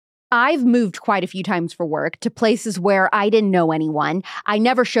I've moved quite a few times for work to places where I didn't know anyone. I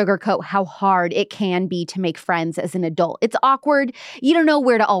never sugarcoat how hard it can be to make friends as an adult. It's awkward. You don't know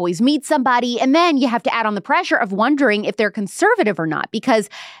where to always meet somebody. And then you have to add on the pressure of wondering if they're conservative or not, because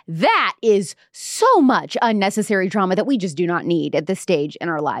that is so much unnecessary drama that we just do not need at this stage in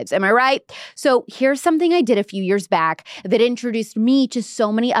our lives. Am I right? So here's something I did a few years back that introduced me to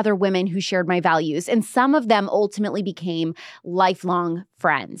so many other women who shared my values, and some of them ultimately became lifelong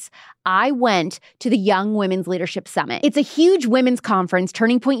friends. I went to the Young Women's Leadership Summit. It's a huge women's conference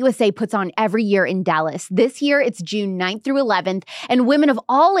Turning Point USA puts on every year in Dallas. This year, it's June 9th through 11th, and women of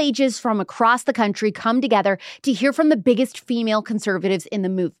all ages from across the country come together to hear from the biggest female conservatives in the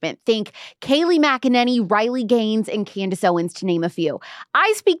movement. Think Kayleigh McEnany, Riley Gaines, and Candace Owens, to name a few.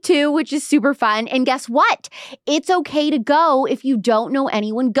 I speak too, which is super fun, and guess what? It's okay to go if you don't know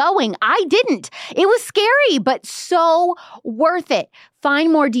anyone going. I didn't. It was scary, but so worth it.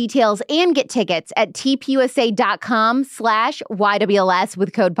 Find more details and get tickets at tpusa.com/YWLS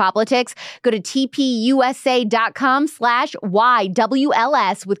with code POPLITICS. Go to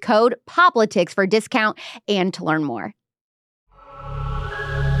tpusa.com/YWLS with code POPLITICS for a discount and to learn more.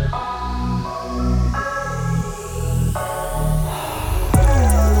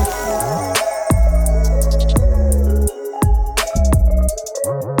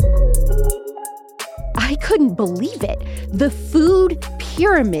 I couldn't believe it. The food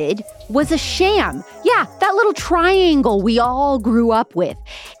pyramid was a sham. Yeah, that little triangle we all grew up with.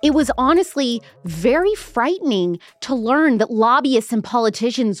 It was honestly very frightening to learn that lobbyists and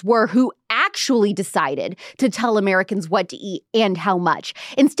politicians were who actually decided to tell Americans what to eat and how much.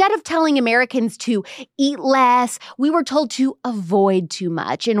 Instead of telling Americans to eat less, we were told to avoid too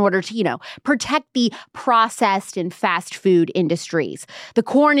much in order to, protect the processed and fast food industries. The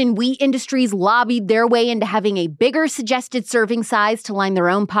corn and wheat industries lobbied their way into having a bigger suggested serving size to line their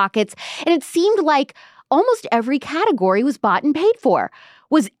own pockets, and it seemed like almost every category was bought and paid for.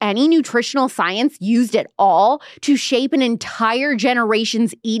 Was any nutritional science used at all to shape an entire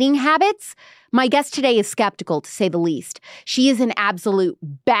generation's eating habits? My guest today is skeptical, to say the least. She is an absolute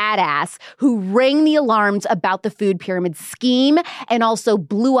badass who rang the alarms about the food pyramid scheme and also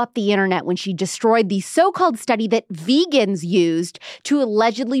blew up the internet when she destroyed the so-called study that vegans used to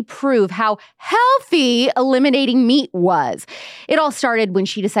allegedly prove how healthy eliminating meat was. It all started when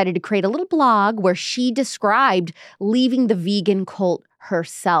she decided to create a little blog where she described leaving the vegan cult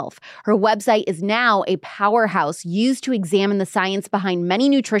herself. Her website is now a powerhouse used to examine the science behind many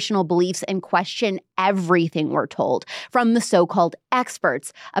nutritional beliefs and question everything we're told from the so-called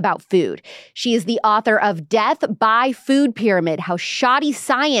experts about food. She is the author of Death by Food Pyramid: How Shoddy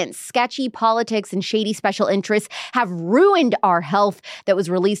Science, Sketchy Politics, and Shady Special Interests Have Ruined Our Health, that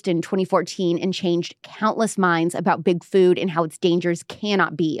was released in 2014 and changed countless minds about big food and how its dangers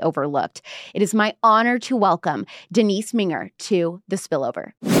cannot be overlooked. It is my honor to welcome Denise Minger to The Spillover.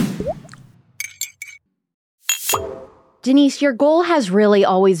 Denise, your goal has really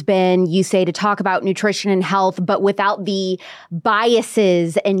always been, you say, to talk about nutrition and health, but without the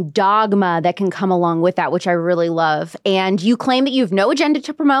biases and dogma that can come along with that, which I really love. And you claim that you have no agenda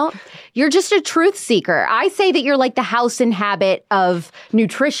to promote. You're just a truth seeker. I say that you're like the House and Habit of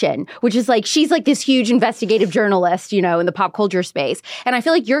nutrition, which is like, she's like this huge investigative journalist, in the pop culture space. And I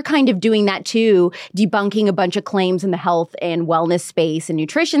feel like you're kind of doing that too, debunking a bunch of claims in the health and wellness space and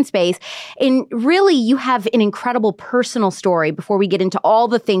nutrition space. And really, you have an incredible personal story before we get into all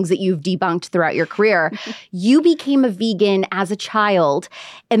the things that you've debunked throughout your career. You became a vegan as a child,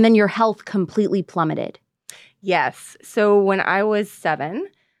 and then your health completely plummeted. Yes. So when I was 7,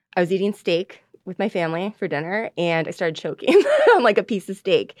 I was eating steak with my family for dinner, and I started choking on like a piece of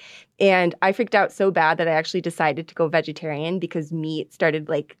steak. And I freaked out so bad that I actually decided to go vegetarian because meat started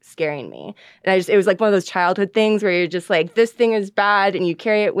like scaring me. And it was like one of those childhood things where you're just like, this thing is bad, and you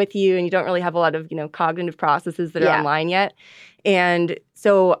carry it with you, and you don't really have a lot of, cognitive processes that are online yet. And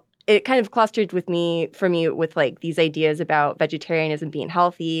so it kind of clustered for me with like these ideas about vegetarianism being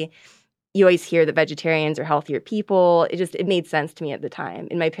healthy. You always hear that vegetarians are healthier people. It made sense to me at the time.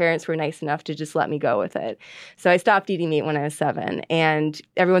 And my parents were nice enough to just let me go with it. So I stopped eating meat when I was 7. And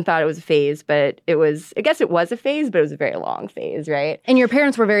everyone thought it was a phase, but I guess it was a phase, but it was a very long phase, right? And your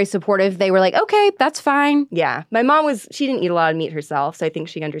parents were very supportive. They were like, okay, that's fine. Yeah. My mom she didn't eat a lot of meat herself, so I think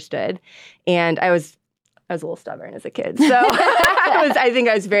she understood. And I was a little stubborn as a kid. So I think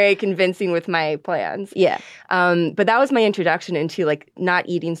I was very convincing with my plans. Yeah. But that was my introduction into like not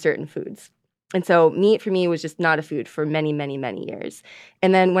eating certain foods. And so meat for me was just not a food for many, many, many years.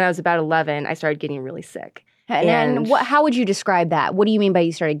 And then when I was about 11, I started getting really sick. And how would you describe that? What do you mean by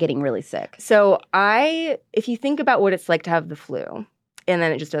you started getting really sick? So if you think about what it's like to have the flu, and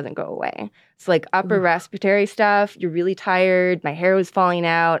then it just doesn't go away. So like upper respiratory stuff, you're really tired. My hair was falling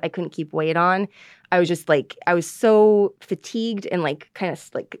out. I couldn't keep weight on. I was just like, I was so fatigued and like kind of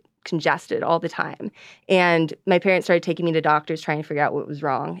like congested all the time. And my parents started taking me to doctors trying to figure out what was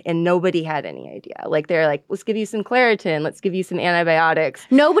wrong. And nobody had any idea. Like they're like, let's give you some Claritin. Let's give you some antibiotics.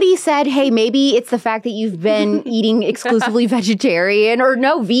 Nobody said, hey, maybe it's the fact that you've been eating exclusively vegetarian or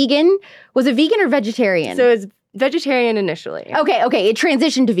no, vegan. Was it vegan or vegetarian? So it's vegetarian initially. Okay. It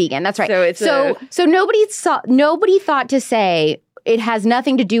transitioned to vegan. That's right. So it's so nobody thought to say it has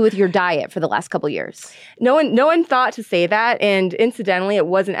nothing to do with your diet for the last couple years. No one thought to say that. And incidentally, it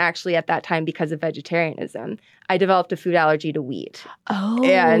wasn't actually at that time because of vegetarianism. I developed a food allergy to wheat. Oh.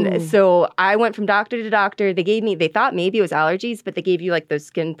 And so I went from doctor to doctor. They thought maybe it was allergies, but they gave you like those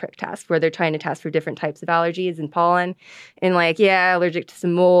skin prick tests where they're trying to test for different types of allergies and pollen. And like, yeah, allergic to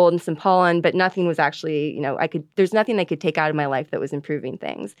some mold and some pollen, but nothing was actually, there's nothing I could take out of my life that was improving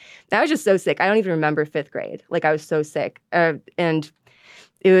things. I was just so sick. I don't even remember 5th grade. Like I was so sick. And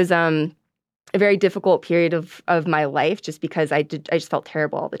it was a very difficult period of my life just because I just felt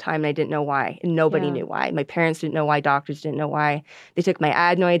terrible all the time and I didn't know why. And nobody knew why. My parents didn't know why. Doctors didn't know why. They took my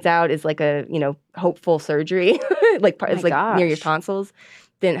adenoids out as like a, hopeful surgery, it's like near your tonsils.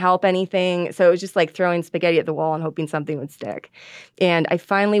 Didn't help anything. So it was just like throwing spaghetti at the wall and hoping something would stick. And I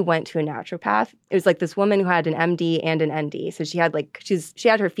finally went to a naturopath. It was like this woman who had an MD and an ND. So she had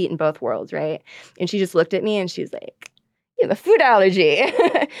her feet in both worlds, right? And she just looked at me and she was like, you have a food allergy.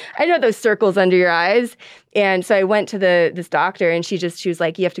 I know those circles under your eyes. And so I went to this doctor and she was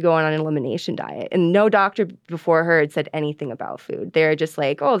like, you have to go on an elimination diet. And no doctor before her had said anything about food. They're just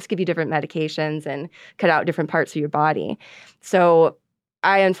like, oh, let's give you different medications and cut out different parts of your body. So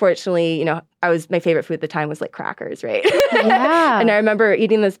I unfortunately, my favorite food at the time was like crackers, right? Yeah. And I remember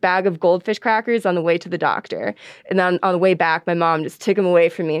eating this bag of goldfish crackers on the way to the doctor. And then on the way back, my mom just took them away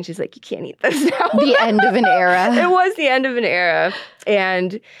from me and she's like, you can't eat this now. The end of an era. It was the end of an era.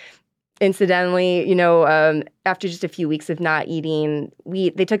 And incidentally, after just a few weeks of not eating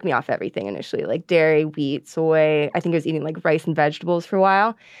wheat, they took me off everything initially, like dairy, wheat, soy. I think I was eating like rice and vegetables for a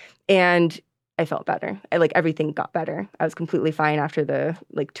while. And I felt better. Everything got better. I was completely fine after the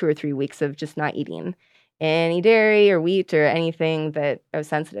 2 or 3 weeks of just not eating any dairy or wheat or anything that I was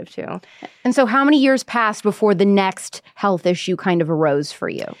sensitive to. And so how many years passed before the next health issue kind of arose for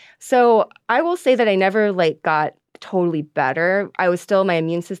you? So I will say that I never got totally better. My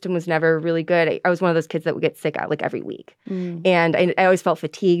immune system was never really good. I was one of those kids that would get sick every week. And I always felt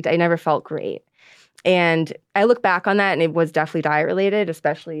fatigued. I never felt great. And I look back on that and it was definitely diet related,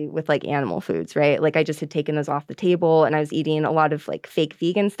 especially with animal foods, right? I just had taken those off the table and I was eating a lot of fake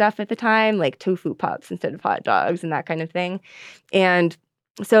vegan stuff at the time, like tofu pups instead of hot dogs and that kind of thing. And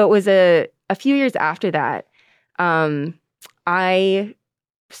so it was a few years after that, I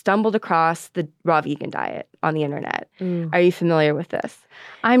stumbled across the raw vegan diet on the internet. Are you familiar with this?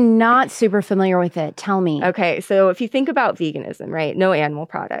 I'm not super familiar with it. Tell me. Okay, so if you think about veganism, right? No animal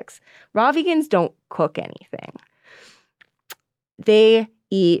products. Raw vegans don't cook anything. They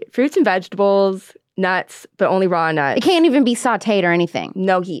eat fruits and vegetables, nuts, but only raw nuts. It can't even be sauteed or anything.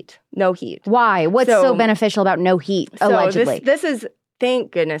 No heat. No heat. Why? What's so beneficial about no heat, allegedly? This is,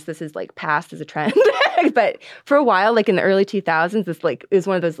 thank goodness, this is passed as a trend. But for a while, in the early 2000s, it was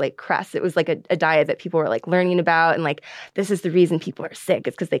one of those crests. It was a diet that people were learning about, and this is the reason people are sick.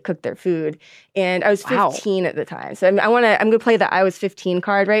 It's because they cook their food. And I was 15 at the time, so I'm gonna play the I was 15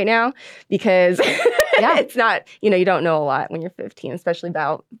 card right now because it's not, you don't know a lot when you're 15, especially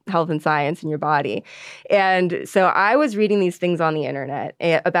about health and science and your body. And so I was reading these things on the internet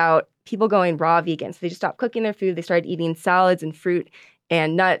about people going raw vegan. So they just stopped cooking their food. They started eating salads and fruit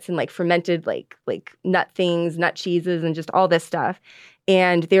and nuts and fermented nut things, nut cheeses, and just all this stuff.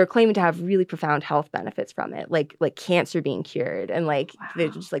 And they were claiming to have really profound health benefits from it, like cancer being cured and they're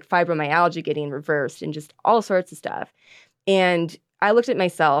just fibromyalgia getting reversed and just all sorts of stuff. And I looked at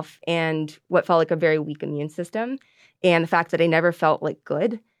myself and what felt like a very weak immune system and the fact that I never felt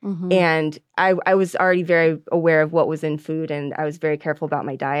good. Mm-hmm. And I was already very aware of what was in food, and I was very careful about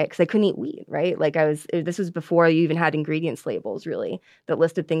my diet because I couldn't eat wheat, right? This was before you even had ingredients labels, really, that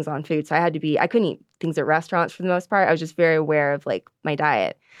listed things on food. So I couldn't eat things at restaurants for the most part. I was just very aware of my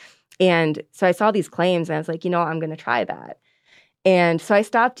diet. And so I saw these claims and I was like, I'm going to try that. And so I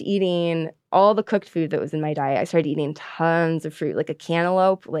stopped eating all the cooked food that was in my diet. I started eating tons of fruit, like a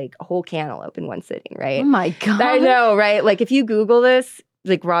cantaloupe, a whole cantaloupe in one sitting, right? Oh my God. I know, right? If you Google this,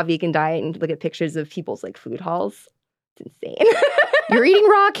 raw vegan diet and look at pictures of people's food hauls, it's insane. You're eating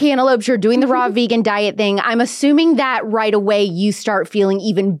raw cantaloupes, you're doing the raw vegan diet thing. I'm assuming that right away you start feeling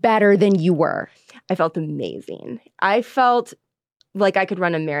even better than you were. I felt amazing. I felt like I could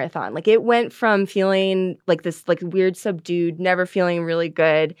run a marathon. Like it went from feeling like this like weird subdued, never feeling really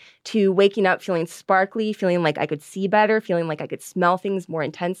good, to waking up feeling sparkly, feeling like I could see better, feeling like I could smell things more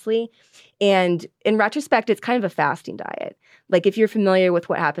intensely. And in retrospect, it's kind of a fasting diet. Like if you're familiar with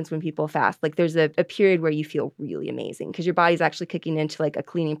what happens when people fast, like there's a period where you feel really amazing because your body's actually kicking into like a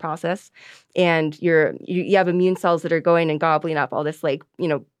cleaning process, and you have immune cells that are going and gobbling up all this like,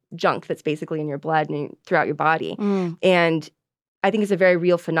 junk that's basically in your blood and throughout your body. And I think it's a very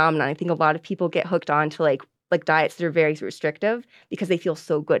real phenomenon. I think a lot of people get hooked on to like diets that are very restrictive because they feel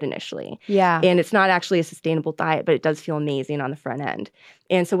so good initially. Yeah. And it's not actually a sustainable diet, but it does feel amazing on the front end.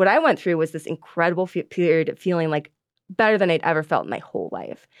 And so what I went through was this incredible period of feeling like better than I'd ever felt in my whole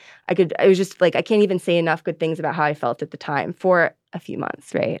life. I was just like, I can't even say enough good things about how I felt at the time for a few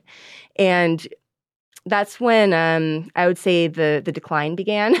months, right? And that's when I would say the decline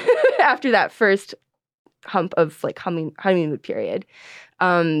began after that first hump of like honeymoon period.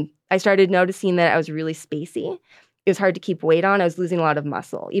 I started noticing that I was really spacey. It was hard to keep weight on. I was losing a lot of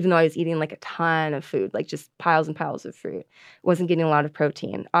muscle, even though I was eating like a ton of food, like just piles and piles of fruit. Wasn't getting a lot of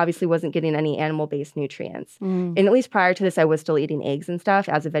protein. Obviously wasn't getting any animal-based nutrients. And at least prior to this, I was still eating eggs and stuff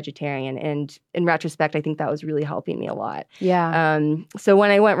as a vegetarian. And in retrospect, I think that was really helping me a lot. Yeah. So when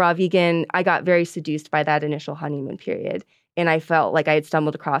I went raw vegan, I got very seduced by that initial honeymoon period. And I felt like I had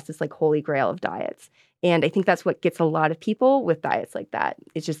stumbled across this like holy grail of diets. And I think that's what gets a lot of people with diets like that.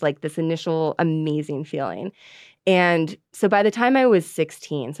 It's just like this initial amazing feeling. And so by the time I was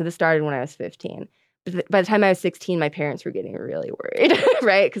 16, so this started when I was 15, by the time I was 16, my parents were getting really worried,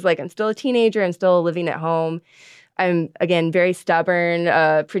 right? Because like I'm still a teenager, I'm still living at home. I'm, again, very stubborn,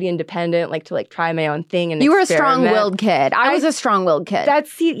 pretty independent, like to like try my own thing and You were a experiment. strong-willed kid. I was a strong-willed kid.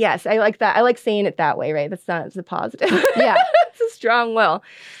 Yes, I like that. I like saying it that way, right? It's a positive. Yeah. It's a strong will.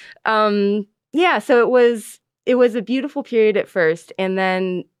 So it was a beautiful period at first, and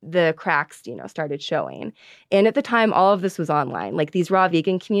then the cracks, started showing. And at the time, all of this was online. Like these raw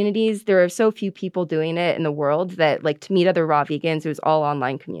vegan communities, there are so few people doing it in the world that like to meet other raw vegans, it was all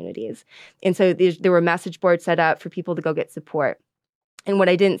online communities. And so there were message boards set up for people to go get support. And what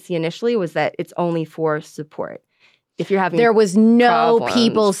I didn't see initially was that it's only for support. If you're having There was no problems.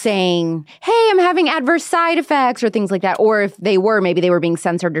 people saying, hey, I'm having adverse side effects or things like that. Or if they were, maybe they were being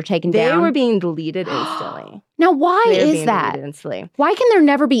censored or taken down. They were being deleted instantly. Now, why They were is being that? deleted instantly. Why can there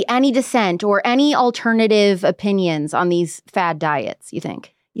never be any dissent or any alternative opinions on these fad diets, you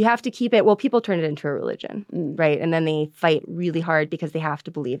think? You have to keep it. Well, people turn it into a religion, right? And then they fight really hard because they have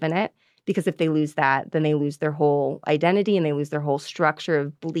to believe in it. Because if they lose that, then they lose their whole identity and they lose their whole structure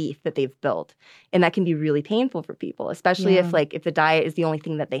of belief that they've built. And that can be really painful for people, especially if the diet is the only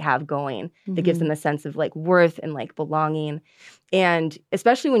thing that they have going that gives them a sense of like worth and like belonging. And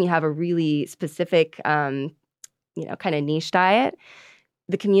especially when you have a really specific, kind of niche diet,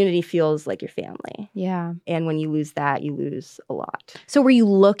 the community feels like your family. Yeah. And when you lose that, you lose a lot. So were you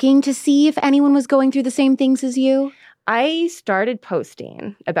looking to see if anyone was going through the same things as you? I started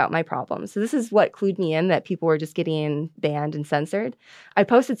posting about my problems. So this is what clued me in that people were just getting banned and censored. I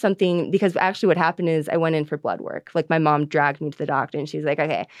posted something because actually what happened is I went in for blood work. Like my mom dragged me to the doctor and she's like,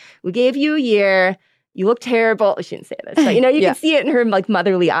 okay, we gave you a year. You look terrible. She didn't say this, but you can see it in her like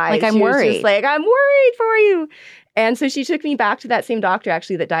motherly eyes. Like I'm she worried. Was just like, I'm worried for you. And so she took me back to that same doctor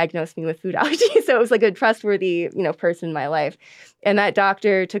actually that diagnosed me with food allergies. So it was like a trustworthy, person in my life. And that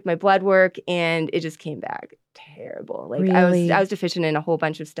doctor took my blood work and it just came back terrible. Like Really? I was deficient in a whole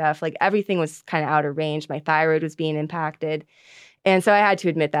bunch of stuff. Like everything was kind of out of range. My thyroid was being impacted. And so I had to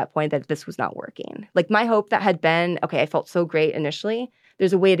admit at that point that this was not working. Like my hope that had been, okay, I felt so great initially.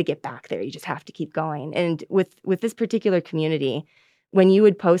 There's a way to get back there. You just have to keep going. And with this particular community, when you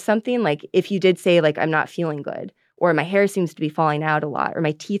would post something, like if you did say like, I'm not feeling good, or my hair seems to be falling out a lot, or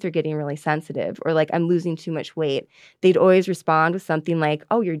my teeth are getting really sensitive, or like I'm losing too much weight, they'd always respond with something like,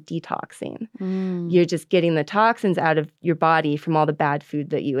 oh, you're detoxing. You're just getting the toxins out of your body from all the bad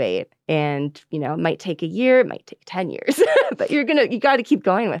food that you ate. And, it might take a year, it might take 10 years, but you got to keep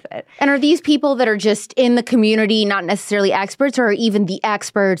going with it. And are these people that are just in the community, not necessarily experts, or even the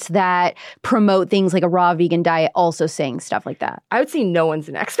experts that promote things like a raw vegan diet also saying stuff like that? I would say no one's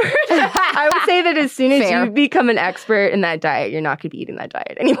an expert. I would say that as soon as Fair. you become an expert in that diet, you're not going to be eating that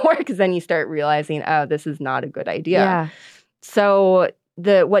diet anymore because then you start realizing, oh, this is not a good idea. Yeah. So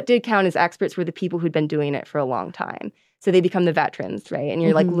what did count as experts were the people who'd been doing it for a long time. So they become the veterans, right? And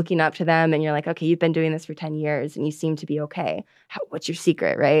you're like looking up to them and you're like, okay, you've been doing this for 10 years and you seem to be okay. What's your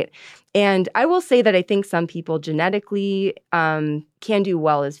secret, right? And I will say that I think some people genetically can do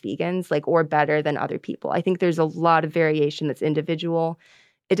well as vegans, like, or better than other people. I think there's a lot of variation that's individual.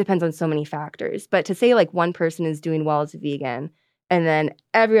 It depends on so many factors. But to say like one person is doing well as a vegan And then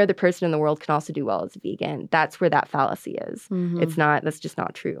every other person in the world can also do well as a vegan. That's where that fallacy is. That's just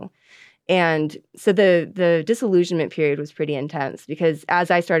not true. And so the disillusionment period was pretty intense because as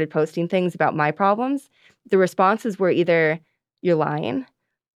I started posting things about my problems, the responses were either, you're lying,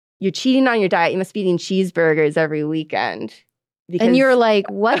 you're cheating on your diet, you must be eating cheeseburgers every weekend. And you're like,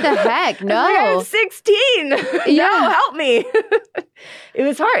 what the heck? No. I'm 16. No, help me. It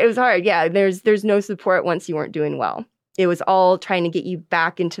was hard. Yeah, there's no support once you weren't doing well. It was all trying to get you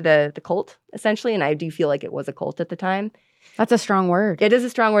back into the cult, essentially. And I do feel like it was a cult at the time. That's a strong word. It is a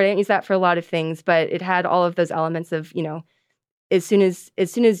strong word. I didn't use that for a lot of things, but it had all of those elements of, as soon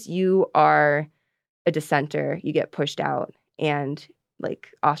as you are a dissenter, you get pushed out and like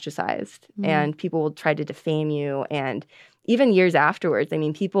ostracized, and people will try to defame you. And even years afterwards, I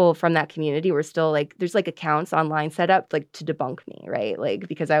mean, people from that community were still like, there's like accounts online set up like to debunk me, right? Like,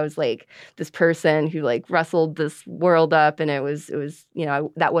 because I was like this person who like wrestled this world up, and it was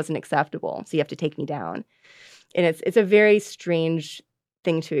that wasn't acceptable. So you have to take me down. And it's a very strange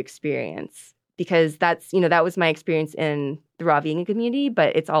thing to experience because that was my experience in the raw vegan community,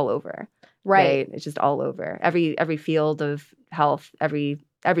 but it's all over. Right? It's just all over. Every field of health,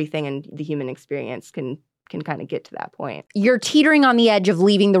 everything in the human experience can kind of get to that point. You're teetering on the edge of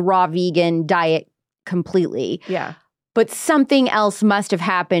leaving the raw vegan diet completely. Yeah. But something else must have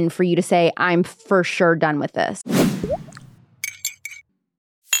happened for you to say, I'm for sure done with this.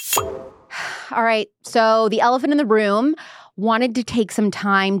 All right. So the elephant in the room, wanted to take some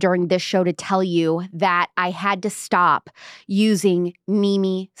time during this show to tell you that I had to stop using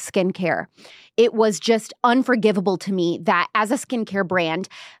Nimi skincare. It was just unforgivable to me that as a skincare brand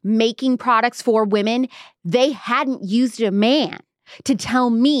making products for women, they hadn't used a man to tell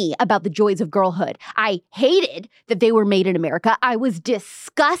me about the joys of girlhood. I hated that they were made in America. I was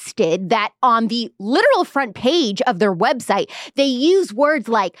disgusted that on the literal front page of their website, they use words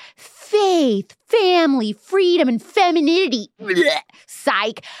like faith, family, freedom, and femininity. Blech,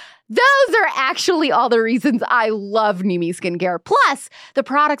 psych. Those are actually all the reasons I love Nimi skincare. Plus, the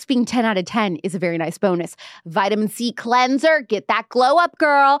products being 10 out of 10 is a very nice bonus. Vitamin C cleanser, get that glow up,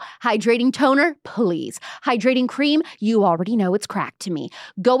 girl. Hydrating toner, please. Hydrating cream, you already know it's cracked to me.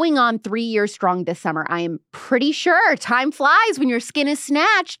 Going on 3 years strong this summer, I am pretty sure time flies when your skin is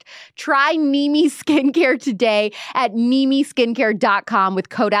snatched. Try Nimi skincare today at NimiSkincare.com with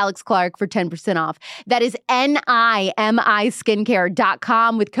code Alex Clark for 10% off. That is NIMI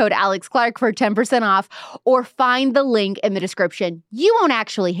skincare.com with code Alex Clark for 10% off, or find the link in the description. You won't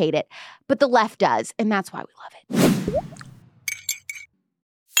actually hate it, but the left does, and that's why we love it.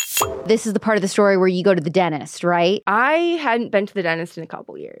 This is the part of the story where you go to the dentist, right? I hadn't been to the dentist in a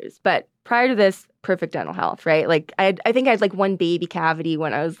couple years, but prior to this, perfect dental health, right? Like I think I had like one baby cavity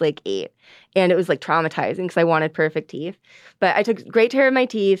when I was like 8, and it was like traumatizing because I wanted perfect teeth. But I took great care of my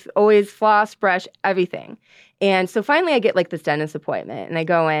teeth, always floss, brush, everything. And so finally I get like this dentist appointment, and I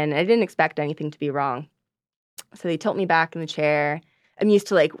go in. I didn't expect anything to be wrong. So they tilt me back in the chair. I'm used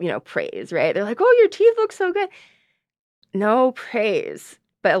to like, praise, right? They're like, oh, your teeth look so good. No praise.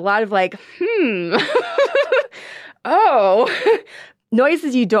 But a lot of like, oh,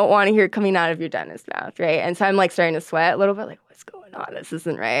 noises you don't want to hear coming out of your dentist's mouth, right? And so I'm like starting to sweat a little bit, like, what's going on? This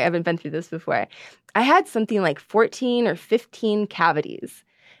isn't right. I haven't been through this before. I had something like 14 or 15 cavities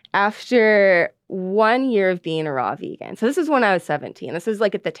after 1 year of being a raw vegan. So this is when I was 17. This is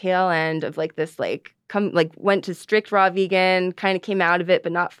like at the tail end of like this went to strict raw vegan, kind of came out of it,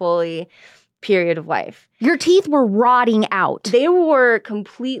 but not fully. Period of life. Your teeth were rotting out. They were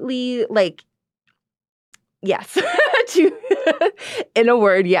completely like, yes, in a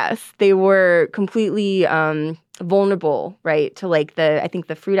word, yes. They were completely vulnerable, right, to like I think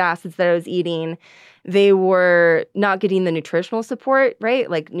the fruit acids that I was eating. They were not getting the nutritional support,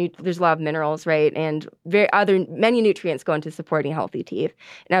 right? Like there's a lot of minerals, right? And many nutrients go into supporting healthy teeth.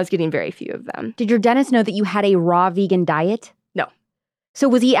 And I was getting very few of them. Did your dentist know that you had a raw vegan diet? No. So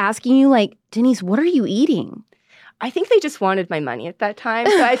was he asking you like, Denise, what are you eating? I think they just wanted my money at that time.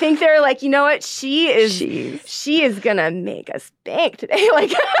 So I think they were like, you know what? She is going to make us bank today.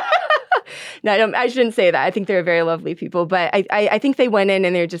 Like, no, I shouldn't say that. I think they're very lovely people. But I think they went in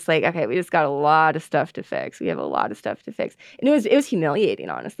and they're just like, okay, we just got a lot of stuff to fix. We have a lot of stuff to fix. And it was humiliating,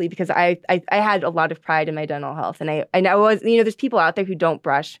 honestly, because I had a lot of pride in my dental health. And I was, there's people out there who don't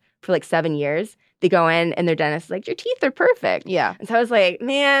brush for like 7 years. They go in and their dentist is like, your teeth are perfect. Yeah. And so I was like,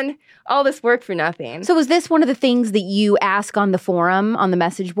 man, all this work for nothing. So was this one of the things that you ask on the forum, on the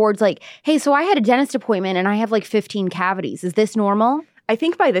message boards? Like, hey, so I had a dentist appointment and I have like 15 cavities. Is this normal? I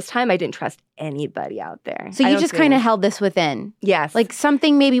think by this time I didn't trust anybody out there. So you just kind of held this within? Yes. Like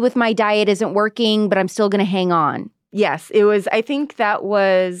something maybe with my diet isn't working, but I'm still going to hang on. Yes, it was. I think that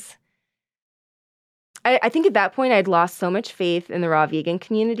was. I think at that point I'd lost so much faith in the raw vegan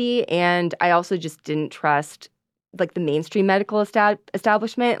community, and I also just didn't trust like the mainstream medical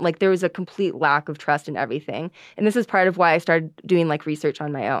establishment. Like there was a complete lack of trust in everything. And this is part of why I started doing like research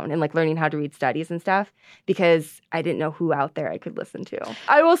on my own and like learning how to read studies and stuff, because I didn't know who out there I could listen to.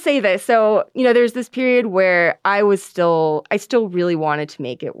 I will say this. So, there's this period where I still really wanted to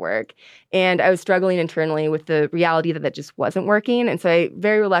make it work. And I was struggling internally with the reality that just wasn't working. And so I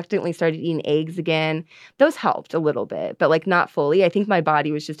very reluctantly started eating eggs again. Those helped a little bit, but like not fully. I think my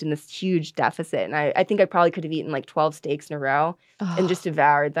body was just in this huge deficit. And I think I probably could have eaten like 12 steaks in a row and just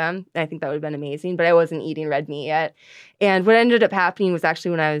devoured them. And I think that would have been amazing, but I wasn't eating red meat yet. And what ended up happening was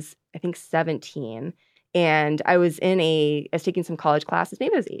actually when I was, I think, 17. And I was taking some college classes.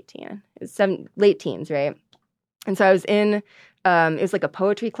 Maybe I was 18. It was late teens, right? And so I was in, it was like a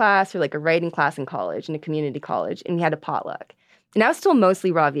poetry class or like a writing class in college, in a community college, and we had a potluck. And I was still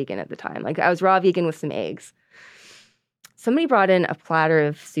mostly raw vegan at the time. Like I was raw vegan with some eggs. Somebody brought in a platter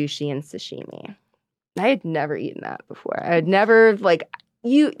of sushi and sashimi. I had never eaten that before. I had never,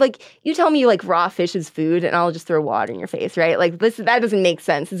 you tell me like raw fish is food and I'll just throw water in your face, right? Like that doesn't make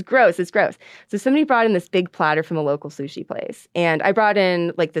sense. It's gross. So somebody brought in this big platter from a local sushi place, and I brought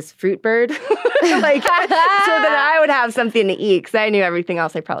in like this fruit bird, like so that I would have something to eat, because I knew everything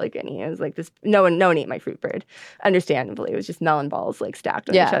else I probably couldn't eat. It was like this. No one ate my fruit bird. Understandably, it was just melon balls like stacked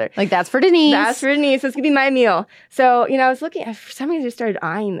on each other. Like that's for Denise. That's for Denise. This could be my meal. So I was looking. For some reason, I started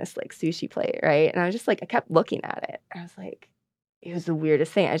eyeing this like sushi plate, right? And I was just like, I kept looking at it. I was like. It was the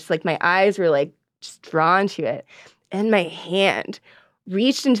weirdest thing. I just like, my eyes were like just drawn to it. And my hand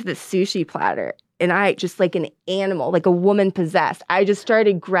reached into the sushi platter. And I just like an animal, like a woman possessed. I just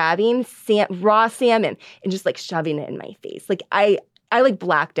started grabbing raw salmon and just like shoving it in my face. Like I like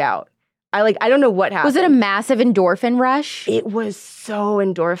blacked out. I don't know what happened. Was it a massive endorphin rush? It was so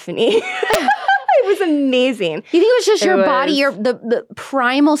endorphin-y. It was amazing. You think it was just your body, the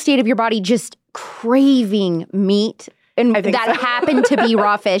primal state of your body just craving meat? And that so. Happened to be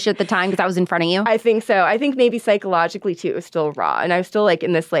raw fish at the time because I was in front of you? I think so. I think maybe psychologically, too, it was still raw. And I was still like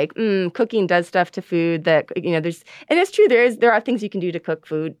in this like, cooking does stuff to food that, there's, and it's true, there are things you can do to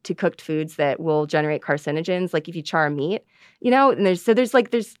cooked foods that will generate carcinogens, like if you char meat, and there's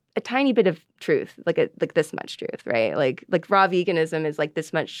a tiny bit of truth, like this much truth, right? Like raw veganism is like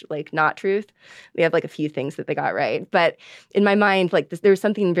this much like not truth. They have like a few things that they got right, but in my mind, like there was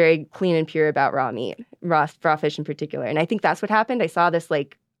something very clean and pure about raw meat, raw fish in particular, and I think that's what happened. I saw this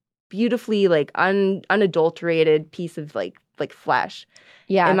like beautifully like unadulterated piece of like flesh.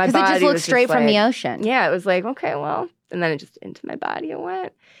 Yeah, because it just looked straight from the ocean. Yeah, it was like okay, well, and then it just into my body it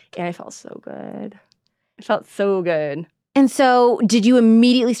went, and I felt so good. It felt so good. And so did you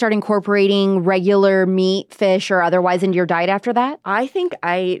immediately start incorporating regular meat, fish, or otherwise into your diet after that? I think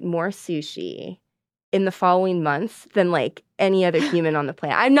I ate more sushi in the following months than like any other human on the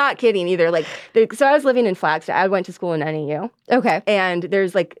planet. I'm not kidding either. So I was living in Flagstaff. I went to school in NAU. Okay. And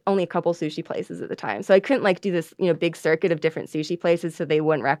there's like only a couple sushi places at the time. So I couldn't like do this, big circuit of different sushi places so they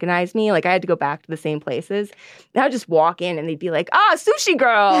wouldn't recognize me. Like I had to go back to the same places. And I would just walk in and they'd be like, sushi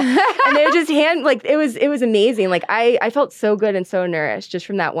girl. And they would just it was amazing. Like I felt so good and so nourished just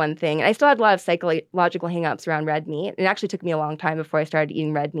from that one thing. And I still had a lot of psychological hangups around red meat. It actually took me a long time before I started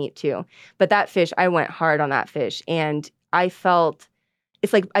eating red meat too. But that fish, I went hard on that fish. And I felt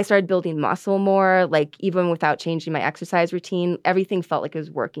it's like I started building muscle more, like even without changing my exercise routine, everything felt like it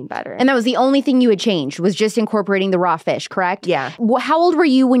was working better. And that was the only thing you had changed, was just incorporating the raw fish, correct? Yeah. How old were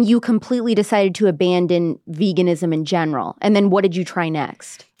you when you completely decided to abandon veganism in general? And then what did you try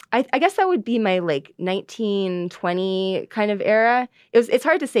next? I guess that would be my like 19, 20 kind of era. It's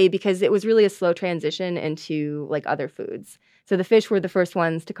hard to say because it was really a slow transition into like other foods. So the fish were the first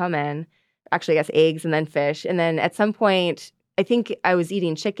ones to come in. Actually, I guess eggs and then fish. And then at some point, I think I was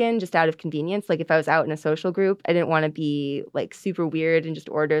eating chicken just out of convenience. Like if I was out in a social group, I didn't want to be like super weird and just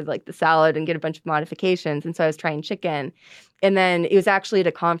order like the salad and get a bunch of modifications. And so I was trying chicken. And then it was actually at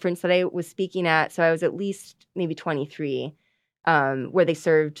a conference that I was speaking at. So I was at least maybe 23, where they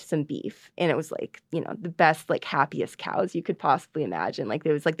served some beef. And it was like, the best, like happiest cows you could possibly imagine. Like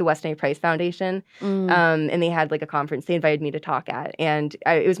it was like the Weston A. Price Foundation. And they had like a conference they invited me to talk at. And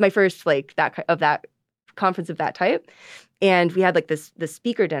it was my first like that conference of that type. And we had like this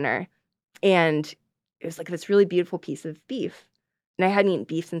speaker dinner. And it was like this really beautiful piece of beef. And I hadn't eaten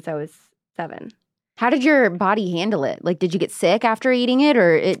beef since I was 7. How did your body handle it? Like, did you get sick after eating it,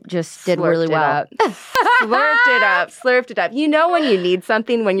 or it just did really well? Slurped it up. You know when you need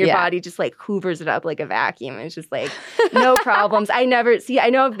something, when your body just like hoovers it up like a vacuum. It's just like, no problems. I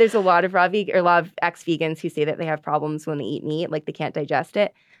know there's a lot of a lot of ex-vegans who say that they have problems when they eat meat, like they can't digest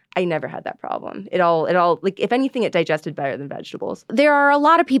it. I never had that problem. It all, like, if anything, it digested better than vegetables. There are a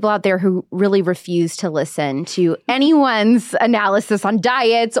lot of people out there who really refuse to listen to anyone's analysis on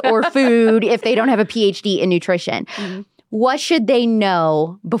diets or food if they don't have a PhD in nutrition. Mm-hmm. What should they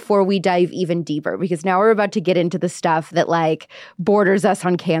know before we dive even deeper? Because now we're about to get into the stuff that, like, borders us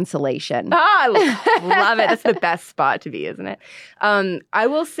on cancellation. I love it. That's the best spot to be, isn't it? I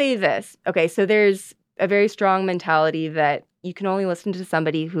will say this. Okay, so there's a very strong mentality that you can only listen to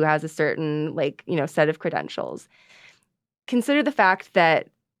somebody who has a certain, set of credentials. Consider the fact that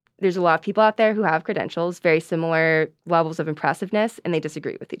there's a lot of people out there who have credentials, very similar levels of impressiveness, and they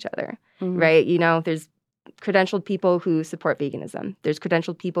disagree with each other, right? There's credentialed people who support veganism. There's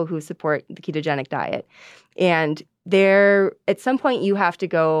credentialed people who support the ketogenic diet. And at some point, you have to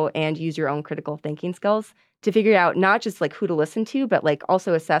go and use your own critical thinking skills to figure out not just like who to listen to, but like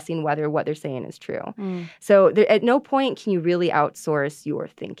also assessing whether what they're saying is true. So at no point can you really outsource your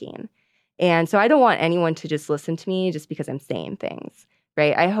thinking. And so I don't want anyone to just listen to me just because I'm saying things,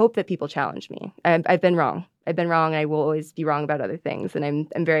 right? I hope that people challenge me. I've been wrong. And I will always be wrong about other things. And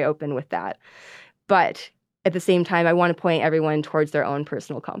I'm very open with that. But at the same time, I want to point everyone towards their own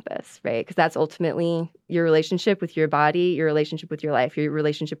personal compass, right? Because that's ultimately your relationship with your body, your relationship with your life, your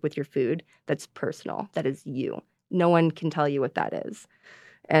relationship with your food. That's personal. That is you. No one can tell you what that is.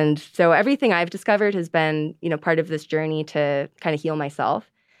 And so everything I've discovered has been, part of this journey to kind of heal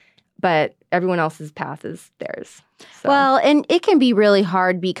myself. But everyone else's path is theirs. So. Well, and it can be really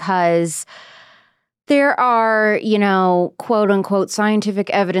hard because there are, quote unquote, scientific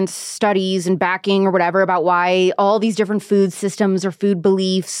evidence studies and backing or whatever about why all these different food systems or food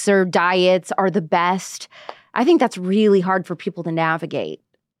beliefs or diets are the best. I think that's really hard for people to navigate.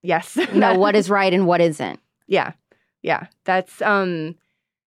 Yes. What is right and what isn't. Yeah. Yeah. That's,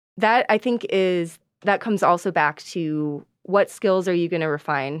 that I think that comes also back to what skills are you going to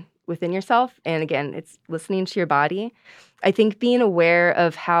refine within yourself? And again, it's listening to your body. I think being aware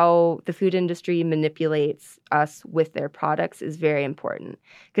of how the food industry manipulates us with their products is very important,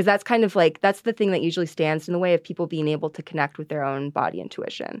 because that's kind of that's the thing that usually stands in the way of people being able to connect with their own body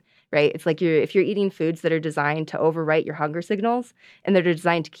intuition, right? It's like if you're eating foods that are designed to overwrite your hunger signals and that are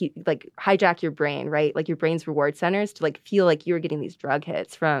designed to keep hijack your brain, right? Like your brain's reward centers to feel like you're getting these drug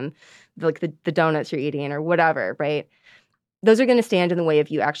hits from the donuts you're eating or whatever, right? Those are going to stand in the way of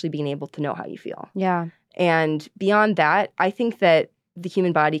you actually being able to know how you feel. Yeah. And beyond that, I think that the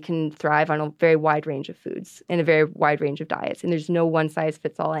human body can thrive on a very wide range of foods and a very wide range of diets. And there's no one size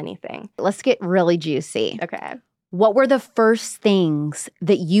fits all anything. Let's get really juicy. Okay. What were the first things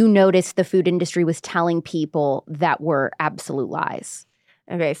that you noticed the food industry was telling people that were absolute lies?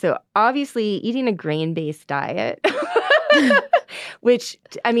 Okay, so obviously eating a grain-based diet, which,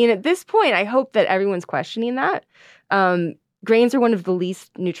 at this point, I hope that everyone's questioning that. Grains are one of the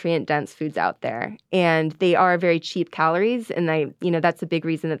least nutrient-dense foods out there, and they are very cheap calories, and that's a big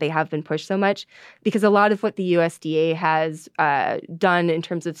reason that they have been pushed so much, because a lot of what the USDA has done in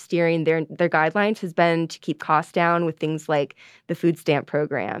terms of steering their guidelines has been to keep costs down with things like the food stamp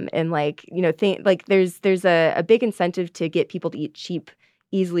program, and there's a big incentive to get people to eat cheap,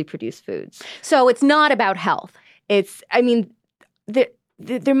 easily produced foods. So it's not about health.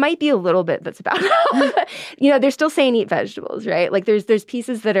 There might be a little bit that's about health. They're still saying eat vegetables, right? There's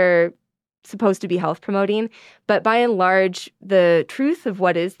pieces that are supposed to be health promoting, but by and large, the truth of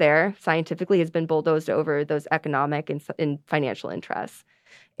what is there scientifically has been bulldozed over those economic and financial interests.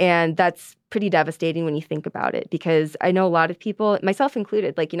 And that's pretty devastating when you think about it, because I know a lot of people, myself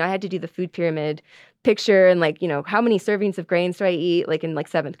included, I had to do the food pyramid picture and how many servings of grains do I eat in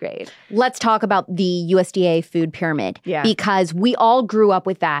 7th grade. Let's talk about the USDA food pyramid, because we all grew up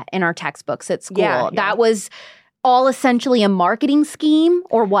with that in our textbooks at school. Yeah. That was all essentially a marketing scheme,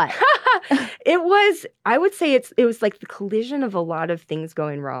 or what? It was, I would say it was the collision of a lot of things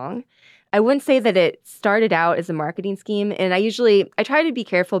going wrong. I wouldn't say that it started out as a marketing scheme, and I try to be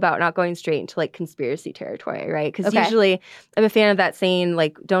careful about not going straight into conspiracy territory, right? Because usually I'm a fan of that saying,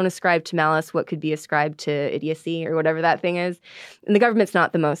 don't ascribe to malice what could be ascribed to idiocy or whatever that thing is. And the government's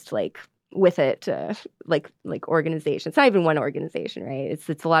not the most with it organization. It's not even one organization, right? It's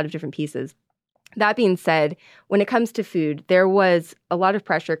a lot of different pieces. That being said, when it comes to food, there was a lot of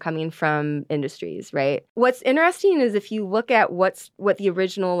pressure coming from industries, right? What's interesting is if you look at what the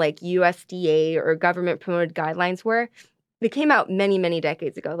original USDA or government promoted guidelines were, They came out many, many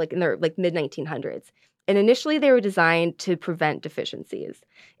decades ago, like in the mid-1900s. And initially they were designed to prevent deficiencies.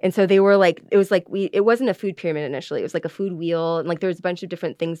 And so they were it wasn't a food pyramid initially. It was like a food wheel. And there was a bunch of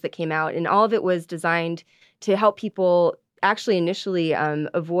different things that came out. And all of it was designed to help people actually initially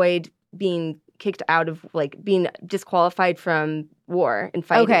avoid being kicked out of, being disqualified from war and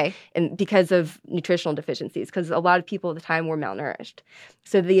fighting. Okay. And because of nutritional deficiencies, because a lot of people at the time were malnourished.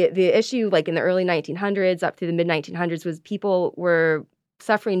 So the issue, in the early 1900s up through the mid-1900s, was people were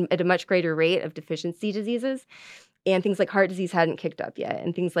suffering at a much greater rate of deficiency diseases, and things like heart disease hadn't kicked up yet,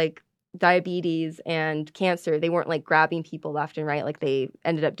 and things like diabetes and cancer, they weren't grabbing people left and right like they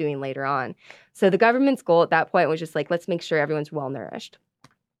ended up doing later on. So the government's goal at that point was just let's make sure everyone's well nourished.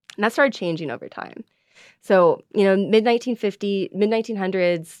 And that started changing over time. So,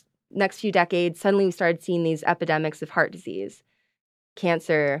 mid-1900s, next few decades, suddenly we started seeing these epidemics of heart disease,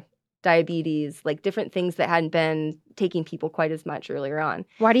 cancer, diabetes, different things that hadn't been taking people quite as much earlier on.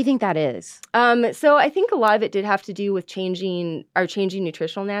 Why do you think that is? So I think a lot of it did have to do with changing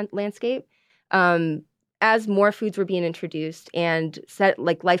nutritional landscape. As more foods were being introduced and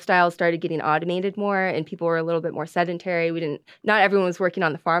lifestyles started getting automated more, and people were a little bit more sedentary. Not everyone was working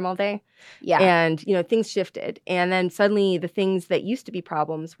on the farm all day. Yeah. And, things shifted. And then suddenly the things that used to be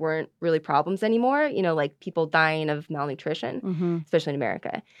problems weren't really problems anymore, people dying of malnutrition, especially in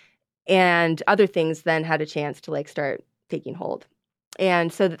America. And other things then had a chance to start taking hold.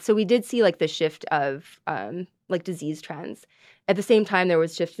 And so we did see the shift of disease trends. At the same time, there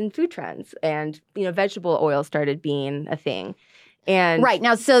was shifts in food trends, and vegetable oil started being a thing. And right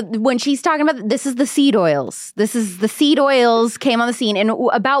now, so when she's talking about this is the seed oils. This is the seed oils came on the scene, and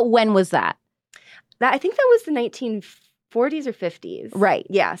about when was that? I think that was the 1940s or 50s. Right.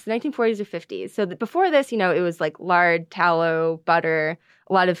 Yes, the 1940s or 50s. So before this, it was lard, tallow, butter,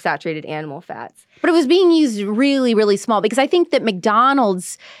 a lot of saturated animal fats. But it was being used really, really small, because I think that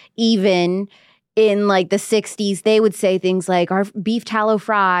McDonald's, even in the 60s, they would say things like our beef tallow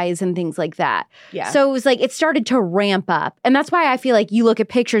fries and things like that. Yeah. So it was it started to ramp up. And that's why I feel you look at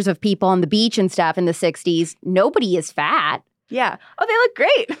pictures of people on the beach and stuff in the 60s, nobody is fat. Yeah. Oh, they look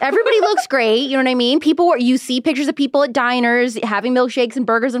great. Everybody looks great. You know what I mean? You see pictures of people at diners having milkshakes and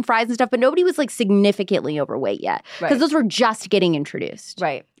burgers and fries and stuff, but nobody was significantly overweight yet, because those were just getting introduced.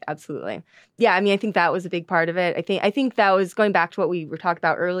 Right. Absolutely. Yeah. I mean, I think that was a big part of it. I think that was going back to what we were talking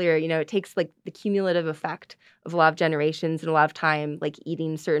about earlier. It takes the cumulative effect of a lot of generations and a lot of time,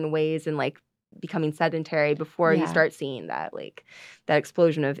 eating certain ways and becoming sedentary before you start seeing that that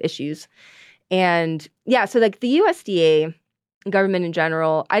explosion of issues. And yeah, so the USDA, government in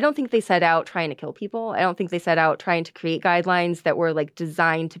general, I don't think they set out trying to kill people. I don't think they set out trying to create guidelines that were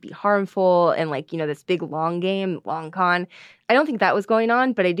designed to be harmful and this big long con. I don't think that was going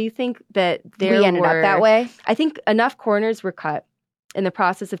on, but I do think that we ended up that way. I think enough corners were cut in the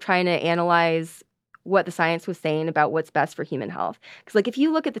process of trying to analyze what the science was saying about what's best for human health. Because if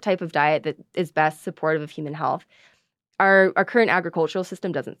you look at the type of diet that is best supportive of human health, our current agricultural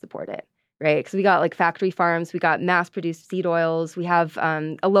system doesn't support it. Right, because we got factory farms, we got mass-produced seed oils, we have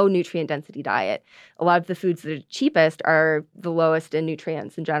a low nutrient density diet. A lot of the foods that are cheapest are the lowest in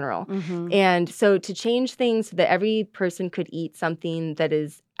nutrients in general. And so to change things so that every person could eat something that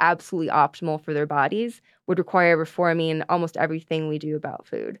is absolutely optimal for their bodies would require reforming almost everything we do about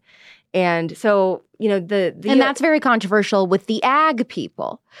food. And so, and that's very controversial with the ag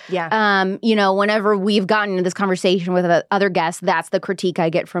people. Yeah. Whenever we've gotten into this conversation with other guests, that's the critique I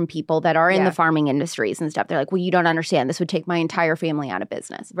get from people that are in the farming industries and stuff. They're like, well, you don't understand. This would take my entire family out of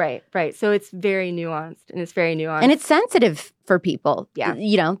business. Right. So it's very nuanced, and it's very nuanced. And it's sensitive for people.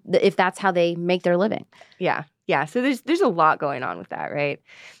 Yeah. If that's how they make their living. Yeah. Yeah. So there's a lot going on with that, right?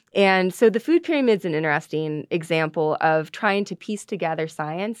 And so the food pyramid's an interesting example of trying to piece together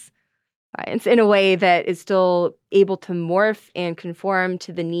science in a way that is still able to morph and conform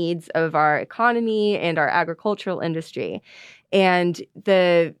to the needs of our economy and our agricultural industry. And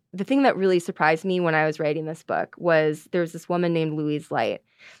the thing that really surprised me when I was writing this book was there was this woman named Louise Light.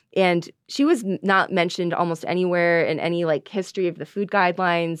 And she was not mentioned almost anywhere in any history of the food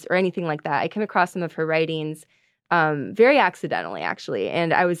guidelines or anything like that. I came across some of her writings very accidentally, actually.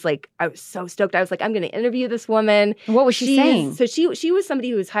 And I was so stoked. I was I'm going to interview this woman. What was she saying? So she was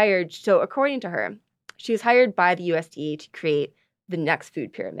somebody who was hired. So according to her, she was hired by the USDA to create the next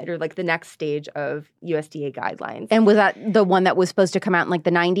food pyramid, or the next stage of USDA guidelines. And was that the one that was supposed to come out in the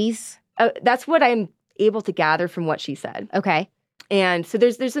 90s? That's what I'm able to gather from what she said. Okay. And so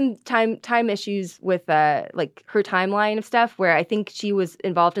there's some time issues with her timeline of stuff where I think she was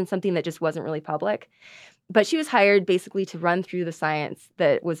involved in something that just wasn't really public. But she was hired basically to run through the science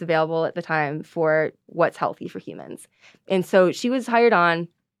that was available at the time for what's healthy for humans. And so she was hired on,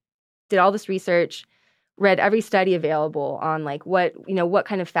 did all this research, read every study available on like what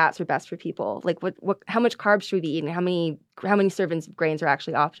kind of fats are best for people, like how much carbs should we be eating, how many servings of grains are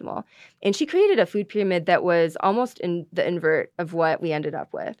actually optimal. And she created a food pyramid that was almost in the invert of what we ended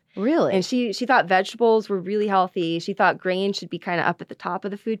up with. Really? And she thought vegetables were really healthy. She thought grain should be kind of up at the top of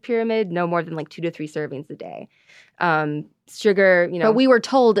the food pyramid, no more than like 2 to 3 servings a day. Sugar, But we were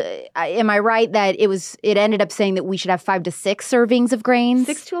told, am I right, that it ended up saying that we should have 5 to 6 servings of grains?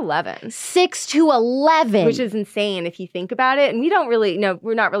 6 to 11. 6 to 11. Which is insane if you think about it. And we don't really,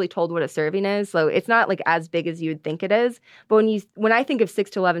 we're not really told what a serving is. So it's not like as big as you would think it is. But when I think of 6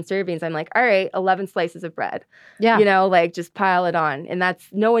 to 11 servings, I'm like, all right, 11 slices of bread. Yeah. Like just pile it on. And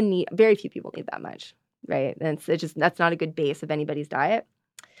very few people need that much, right? And that's not a good base of anybody's diet.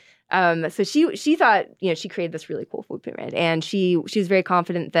 So she thought, she created this really cool food pyramid, and she was very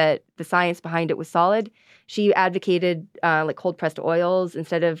confident that the science behind it was solid. She advocated like cold pressed oils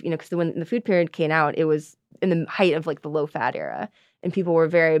instead of, because when the food pyramid came out, it was in the height of like the low fat era, and people were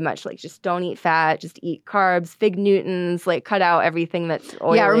very much like, just don't eat fat, just eat carbs, fig Newtons, like cut out everything that's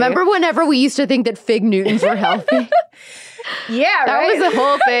oily. Yeah, remember whenever we used to think that fig Newtons were healthy? Yeah, that right? was a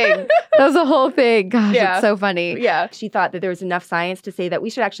whole thing. That was a whole thing. Gosh, yeah. It's so funny. Yeah. She thought that there was enough science to say that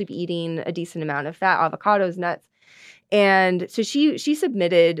we should actually be eating a decent amount of fat, avocados, nuts. And so she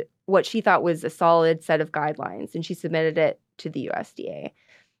submitted what she thought was a solid set of guidelines, and she submitted it to the USDA.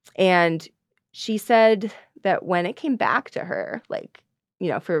 And she said that when it came back to her, like,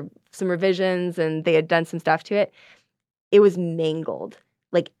 for some revisions and they had done some stuff to it, it was mangled.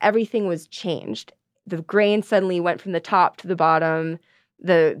 Like everything was changed. The grain suddenly went from the top to the bottom.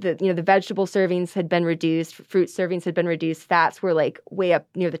 The vegetable servings had been reduced. Fruit servings had been reduced. Fats were like way up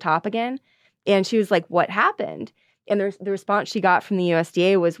near the top again. And she was like, what happened? And the response she got from the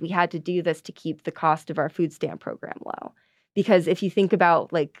USDA was, we had to do this to keep the cost of our food stamp program low. Because if you think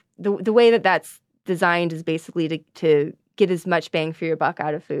about like the way that that's designed is basically to get as much bang for your buck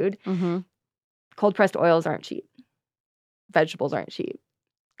out of food. Mm-hmm. Cold pressed oils aren't cheap. Vegetables aren't cheap.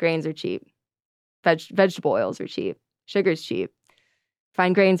 Grains are cheap. Vegetable oils are cheap. Sugar's cheap.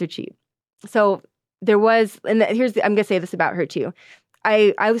 Fine grains are cheap. So there was, and I'm going to say this about her too.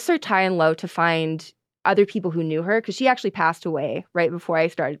 I was sort of high and low to find other people who knew her, because she actually passed away right before I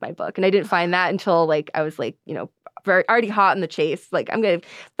started my book. And I didn't find that until like I was like, very already hot in the chase. Like, I'm going to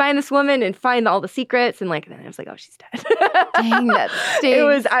find this woman and find all the secrets. And like, then I was like, oh, she's dead. Dang, that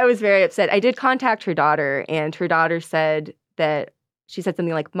stinks. I was very upset. I did contact her daughter, and her daughter said that she said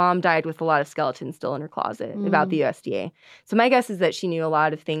something like, Mom died with a lot of skeletons still in her closet about the USDA. So my guess is that she knew a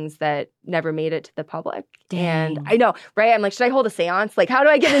lot of things that never made it to the public. Dang. And I know, right? I'm like, should I hold a seance? Like, how do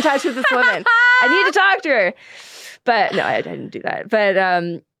I get in touch with this woman? I need to talk to her. But no, I didn't do that. But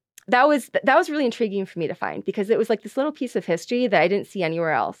that was really intriguing for me to find, because it was like this little piece of history that I didn't see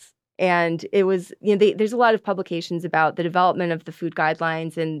anywhere else. And it was, there's a lot of publications about the development of the food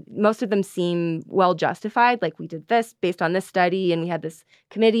guidelines, and most of them seem well justified. Like, we did this based on this study, and we had this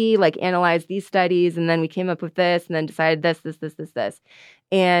committee like analyze these studies, and then we came up with this, and then decided this.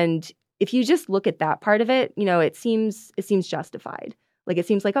 And if you just look at that part of it, it seems justified. Like, it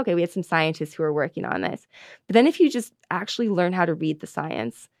seems like, okay, we had some scientists who are working on this. But then if you just actually learn how to read the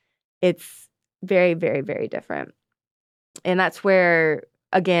science, it's very, very, very different. And that's where,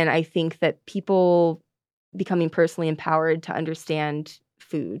 again, I think that people becoming personally empowered to understand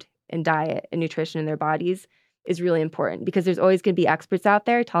food and diet and nutrition in their bodies is really important, because there's always going to be experts out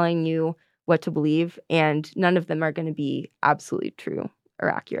there telling you what to believe, and none of them are going to be absolutely true or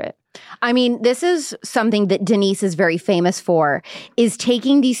accurate. I mean, this is something that Denise is very famous for, is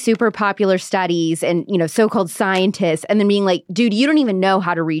taking these super popular studies and, so-called scientists, and then being like, dude, you don't even know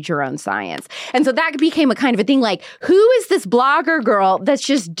how to read your own science. And so that became a kind of a thing like, who is this blogger girl that's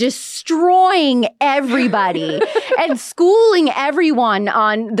just destroying everybody and schooling everyone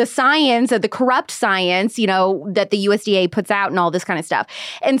on the science, the corrupt science, that the USDA puts out and all this kind of stuff.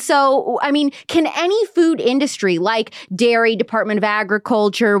 And so, I mean, can any food industry like dairy, Department of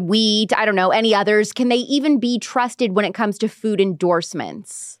Agriculture, wheat, I don't know, any others, can they even be trusted when it comes to food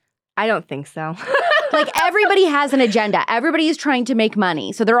endorsements? I don't think so. Like, everybody has an agenda. Everybody is trying to make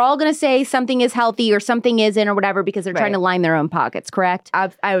money. So they're all going to say something is healthy or something isn't or whatever, because they're trying to line their own pockets, correct?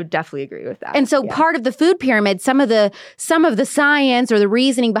 I would definitely agree with that. And so part of the food pyramid, some of the science or the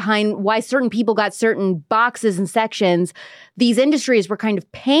reasoning behind why certain people got certain boxes and sections, these industries were kind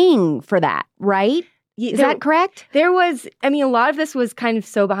of paying for that, right? Is that correct? There was, a lot of this was kind of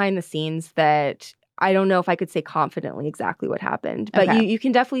so behind the scenes that I don't know if I could say confidently exactly what happened. But Okay. you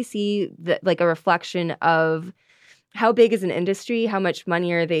can definitely see like a reflection of how big is an industry, how much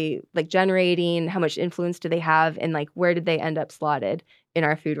money are they like generating, how much influence do they have, and like where did they end up slotted in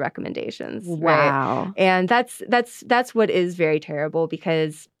our food recommendations. Wow. Right? And that's what is very terrible,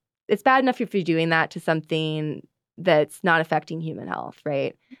 because it's bad enough if you're doing that to something that's not affecting human health,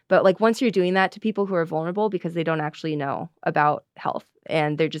 right? But like once you're doing that to people who are vulnerable because they don't actually know about health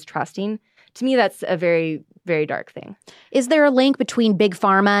and they're just trusting, to me that's a very, very dark thing. Is there a link between big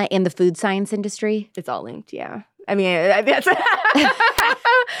pharma and the food science industry? It's all linked, yeah. I mean, that's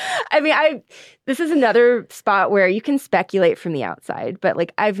this is another spot where you can speculate from the outside, but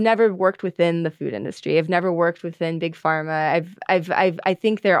like I've never worked within the food industry. I've never worked within big pharma. I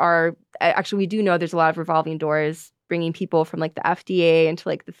think there are actually, we do know there's a lot of revolving doors bringing people from like the FDA into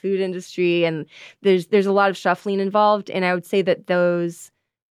like the food industry, and there's a lot of shuffling involved. And I would say that those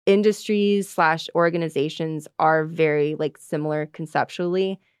industries / organizations are very like similar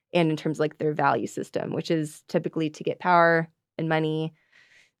conceptually and in terms of like their value system, which is typically to get power and money,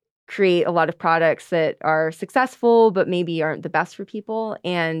 create a lot of products that are successful but maybe aren't the best for people.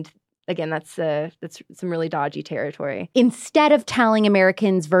 And again, that's some really dodgy territory. Instead of telling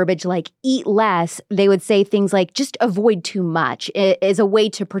Americans verbiage like eat less, they would say things like just avoid too much as a way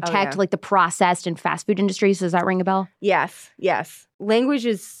to protect like the processed and fast food industries. Does that ring a bell? Yes. Language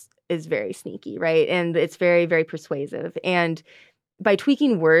is very sneaky, right? And it's very, very persuasive. And by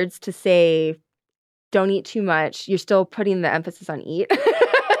tweaking words to say don't eat too much, you're still putting the emphasis on eat.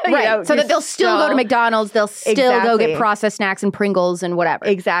 Right. So that they'll still go to McDonald's, they'll still go get processed snacks and Pringles and whatever.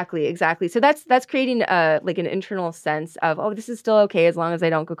 Exactly. So that's creating like an internal sense of, oh, this is still okay as long as I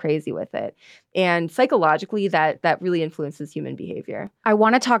don't go crazy with it. And psychologically, that really influences human behavior. I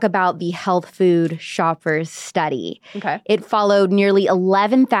want to talk about the Health Food Shoppers study. Okay. It followed nearly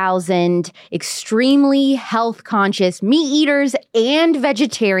 11,000 extremely health-conscious meat eaters and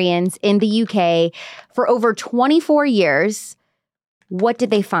vegetarians in the UK for over 24 years. What did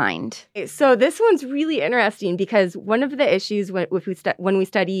they find? So this one's really interesting because one of the issues when we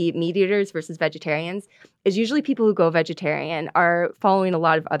study meat eaters versus vegetarians is usually people who go vegetarian are following a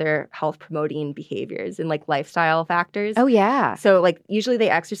lot of other health promoting behaviors and like lifestyle factors. Oh, yeah. So like usually they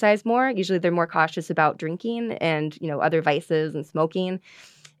exercise more. Usually they're more cautious about drinking and, other vices and smoking.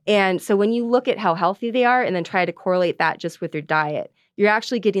 And so when you look at how healthy they are and then try to correlate that just with their diet, you're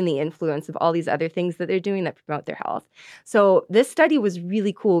actually getting the influence of all these other things that they're doing that promote their health. So this study was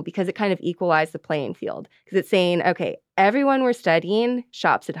really cool because it kind of equalized the playing field, because it's saying, okay, everyone we're studying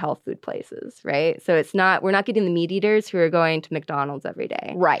shops at health food places, right? So we're not getting the meat eaters who are going to McDonald's every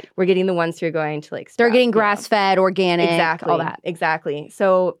day. Right. We're getting the ones who are going to like they're getting grass-fed, organic, exactly, all that. Exactly.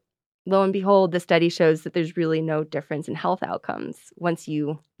 So lo and behold, the study shows that there's really no difference in health outcomes once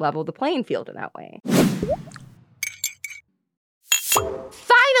you level the playing field in that way.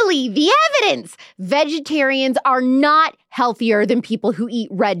 Finally, the evidence! Vegetarians are not healthier than people who eat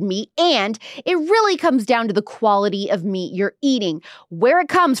red meat, and it really comes down to the quality of meat you're eating. Where it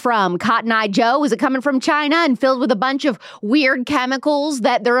comes from, Cotton Eye Joe, is it coming from China and filled with a bunch of weird chemicals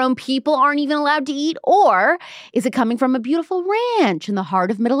that their own people aren't even allowed to eat? Or is it coming from a beautiful ranch in the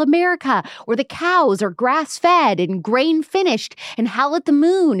heart of Middle America, where the cows are grass-fed and grain-finished and howl at the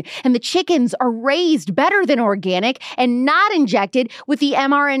moon, and the chickens are raised better than organic and not injected with the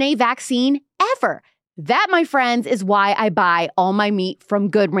mRNA vaccine ever? That, my friends, is why I buy all my meat from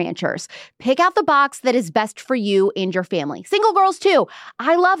Good Ranchers. Pick out the box that is best for you and your family. Single girls, too.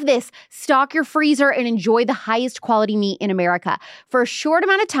 I love this. Stock your freezer and enjoy the highest quality meat in America. For a short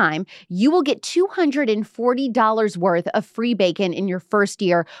amount of time, you will get $240 worth of free bacon in your first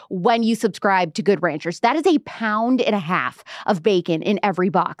year when you subscribe to Good Ranchers. That is 1.5 pounds of bacon in every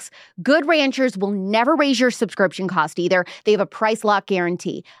box. Good Ranchers will never raise your subscription cost either. They have a price lock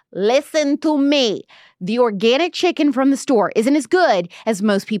guarantee. Listen to me. The organic chicken from the store isn't as good as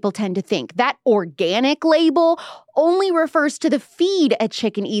most people tend to think. That organic label only refers to the feed a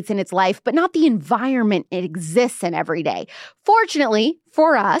chicken eats in its life, but not the environment it exists in every day. Fortunately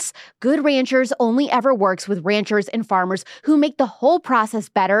for us, Good Ranchers only ever works with ranchers and farmers who make the whole process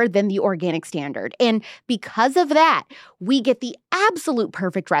better than the organic standard. And because of that, we get the absolute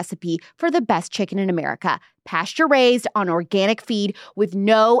perfect recipe for the best chicken in America. Pasture-raised on organic feed with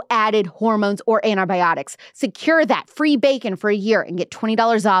no added hormones or antibiotics. Secure that free bacon for a year and get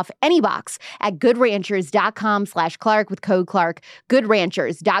 $20 off any box at goodranchers.com/Clark with code Clark.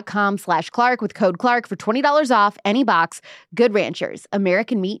 Goodranchers.com/Clark with code Clark for $20 off any box. Good Ranchers,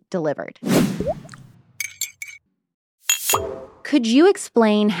 American meat delivered. could you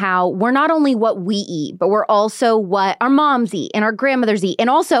explain how we're not only what we eat, but we're also what our moms eat and our grandmothers eat, and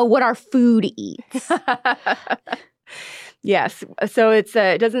also what our food eats? Yes. So it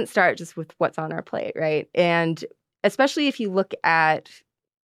doesn't start just with what's on our plate, right? And especially if you look at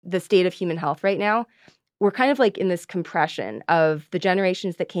the state of human health right now, we're kind of like in this compression of the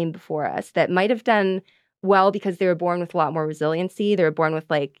generations that came before us that might have done well because they were born with a lot more resiliency. They were born with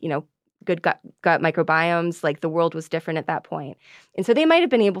good gut microbiomes. Like the world was different at that point. And so they might have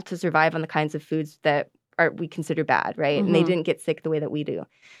been able to survive on the kinds of foods that we consider bad, right? Mm-hmm. And they didn't get sick the way that we do.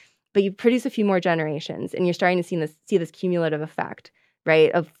 But you produce a few more generations and you're starting to see this cumulative effect,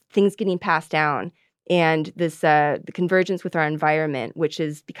 right, of things getting passed down and this the convergence with our environment, which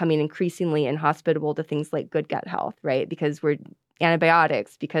is becoming increasingly inhospitable to things like good gut health, right, because we're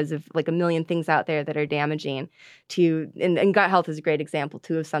antibiotics, because of like a million things out there that are damaging to, and gut health is a great example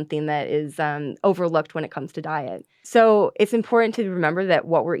too of something that is overlooked when it comes to diet. So it's important to remember that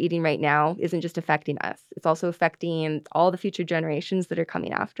what we're eating right now isn't just affecting us. It's also affecting all the future generations that are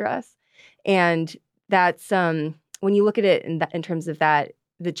coming after us. And that's, when you look at it in terms of that,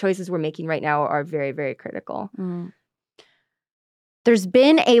 the choices we're making right now are very, very critical. Mm. There's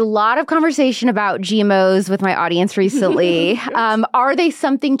been a lot of conversation about GMOs with my audience recently. Are they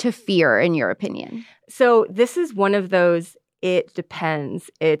something to fear, in your opinion? So this is one of those, it depends.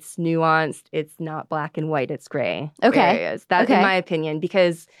 It's nuanced. It's not black and white. It's gray areas. That's in my opinion,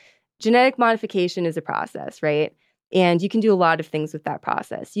 because genetic modification is a process, right? And you can do a lot of things with that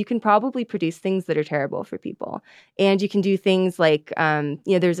process. You can probably produce things that are terrible for people. And you can do things like,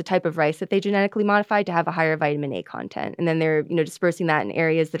 there's a type of rice that they genetically modified to have a higher vitamin A content. And then they're, dispersing that in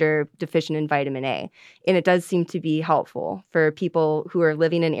areas that are deficient in vitamin A. And it does seem to be helpful for people who are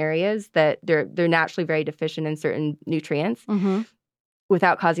living in areas that they're naturally very deficient in certain nutrients. Mm-hmm.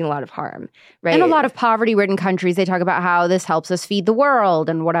 Without causing a lot of harm, right? In a lot of poverty-ridden countries, they talk about how this helps us feed the world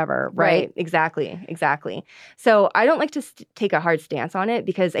and whatever, right? Exactly. So I don't like to take a hard stance on it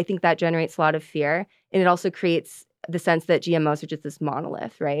because I think that generates a lot of fear. And it also creates the sense that GMOs are just this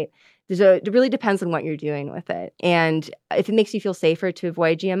monolith, right? So it really depends on what you're doing with it. And if it makes you feel safer to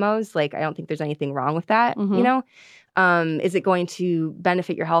avoid GMOs, like I don't think there's anything wrong with that, Is it going to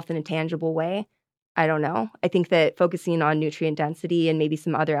benefit your health in a tangible way? I don't know. I think that focusing on nutrient density and maybe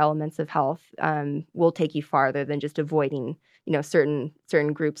some other elements of health will take you farther than just avoiding, certain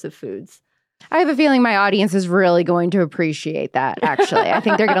groups of foods. I have a feeling my audience is really going to appreciate that, actually. I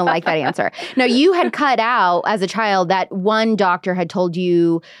think they're going to like that answer. Now, you had cut out, as a child, that one doctor had told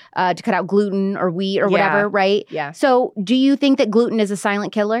you to cut out gluten or wheat or whatever, right? Yeah. So do you think that gluten is a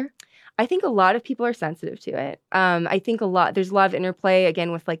silent killer? I think a lot of people are sensitive to it. I think there's a lot of interplay,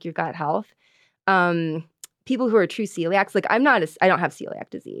 again, with like your gut health. People who are true celiacs, like I don't have celiac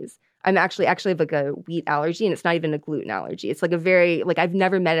disease. I'm actually have like a wheat allergy, and it's not even a gluten allergy. It's like a very, like I've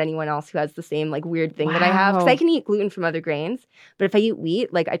never met anyone else who has the same like weird thing that I have. Because I can eat gluten from other grains, but if I eat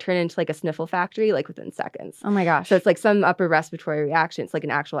wheat, like I turn into like a sniffle factory like within seconds. Oh my gosh. So it's like some upper respiratory reaction. It's like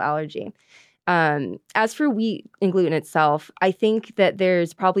an actual allergy. As for wheat and gluten itself, I think that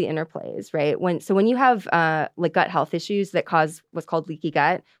there's probably interplays, right? When you have like gut health issues that cause what's called leaky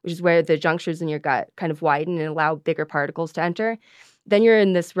gut, which is where the junctures in your gut kind of widen and allow bigger particles to enter, then you're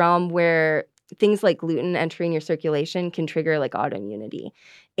in this realm where things like gluten entering your circulation can trigger like autoimmunity.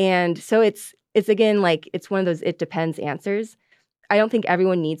 And so it's again, like it's one of those it depends answers. I don't think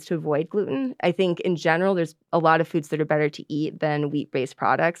everyone needs to avoid gluten. I think in general, there's a lot of foods that are better to eat than wheat-based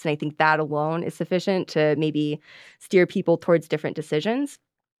products. And I think that alone is sufficient to maybe steer people towards different decisions.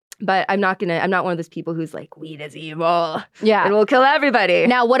 But I'm not one of those people who's like, wheat is evil. Yeah. It will kill everybody.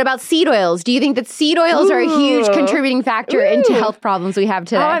 Now, what about seed oils? Do you think that seed oils are a huge contributing factor into health problems we have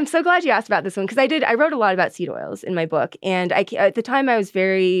today? Oh, I'm so glad you asked about this one because I wrote a lot about seed oils in my book. And at the time, I was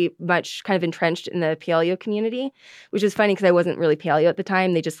very much kind of entrenched in the paleo community, which is funny because I wasn't really paleo at the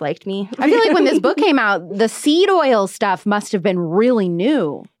time. They just liked me. I feel like when this book came out, the seed oil stuff must have been really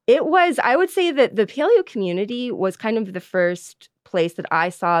new. It was. I would say that the paleo community was kind of the first place that I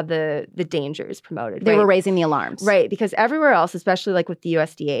saw the dangers promoted. They were raising the alarms. Right, because everywhere else, especially like with the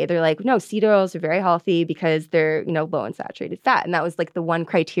USDA, they're like, no, seed oils are very healthy because they're, low in saturated fat. And that was like the one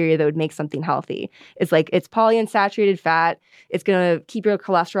criteria that would make something healthy. It's like it's polyunsaturated fat. It's going to keep your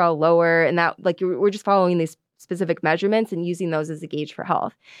cholesterol lower. And that we're just following these specific measurements and using those as a gauge for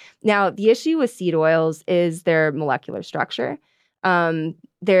health. Now, the issue with seed oils is their molecular structure.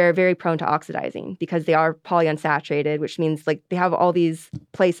 They're very prone to oxidizing because they are polyunsaturated, which means like they have all these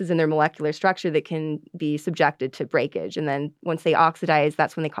places in their molecular structure that can be subjected to breakage. And then once they oxidize,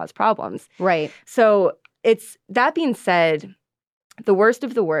 that's when they cause problems. Right. So that being said, the worst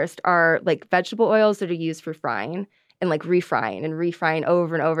of the worst are like vegetable oils that are used for frying and like refrying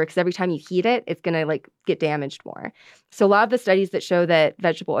over and over, because every time you heat it, it's going to like get damaged more. So a lot of the studies that show that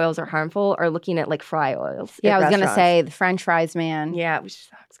vegetable oils are harmful are looking at like fry oils. Yeah, I was going to say the French fries, man. Yeah, which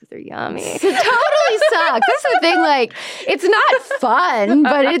sucks because they're yummy. It totally sucks. That's the thing. Like, it's not fun,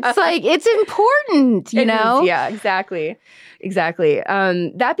 but it's like, it's important, you know? Yeah, exactly.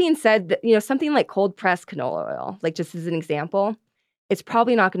 That being said, something like cold pressed canola oil, like just as an example, it's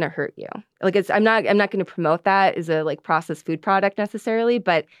probably not going to hurt you. Like, I'm not going to promote that as a like processed food product necessarily,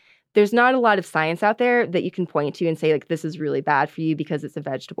 but there's not a lot of science out there that you can point to and say like this is really bad for you because it's a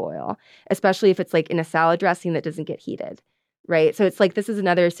vegetable oil, especially if it's like in a salad dressing that doesn't get heated, right? So it's like this is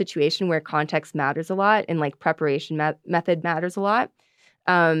another situation where context matters a lot and like preparation method matters a lot.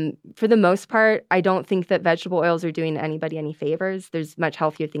 For the most part, I don't think that vegetable oils are doing anybody any favors. There's much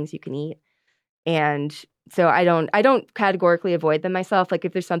healthier things you can eat. And so I don't categorically avoid them myself. Like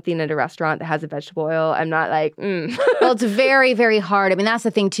if there's something at a restaurant that has a vegetable oil, I'm not like, Well, it's very, very hard. I mean, that's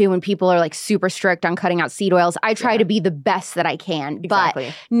the thing too, when people are like super strict on cutting out seed oils, I try to be the best that I can. Exactly.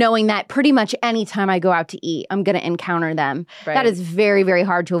 But knowing that pretty much any time I go out to eat, I'm going to encounter them. Right. That is very, very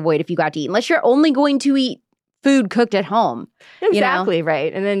hard to avoid if you go out to eat, unless you're only going to eat food cooked at home. Exactly, you know?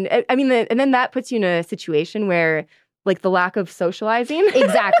 Right. And then, and then that puts you in a situation where like the lack of socializing.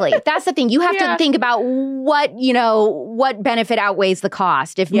 Exactly. That's the thing. You have to think about what benefit outweighs the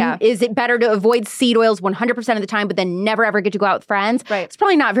cost. Is it better to avoid seed oils 100% of the time, but then never ever get to go out with friends? Right. It's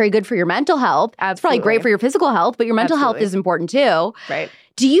probably not very good for your mental health. Absolutely. It's probably great for your physical health, but your mental health is important too. Right.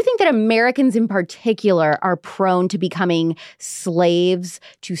 Do you think that Americans in particular are prone to becoming slaves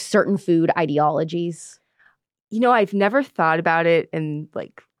to certain food ideologies? I've never thought about it in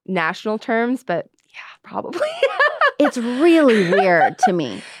like national terms, but yeah, probably. It's really weird to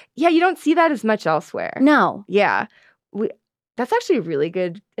me. Yeah, you don't see that as much elsewhere. No. Yeah. That's actually a really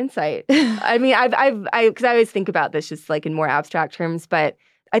good insight. I mean, because I always think about this just like in more abstract terms, but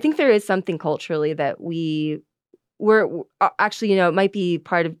I think there is something culturally that we're actually, it might be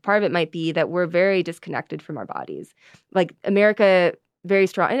part of it might be that we're very disconnected from our bodies. Like America, very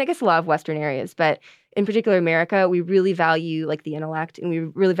strong, and I guess a lot of Western areas, but in particular America, we really value like the intellect, and we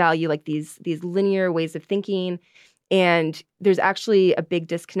really value like these linear ways of thinking. And there's actually a big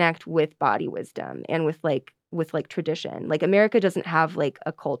disconnect with body wisdom and with tradition. Like America doesn't have like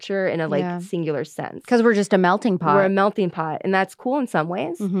a culture in a singular sense. Because we're just a melting pot. We're a melting pot. And that's cool in some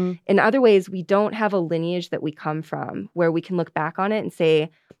ways. Mm-hmm. In other ways, we don't have a lineage that we come from where we can look back on it and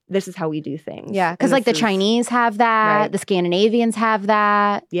say, this is how we do things. Yeah. Because like the Chinese have that. Right. The Scandinavians have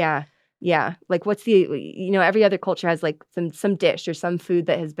that. Yeah. Yeah. Like what's every other culture has like some dish or some food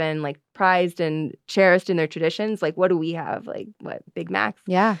that has been like prized and cherished in their traditions. Like what do we have? Like what? Big Macs?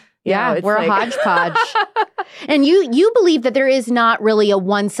 Yeah. Yeah. We're like... a hodgepodge. And you believe that there is not really a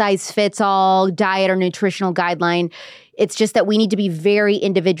one size fits all diet or nutritional guideline. It's just that we need to be very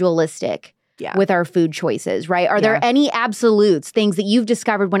individualistic. Yeah. With our food choices, right? Are there any absolutes, things that you've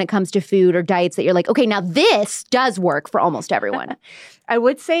discovered when it comes to food or diets that you're like, okay, now this does work for almost everyone? I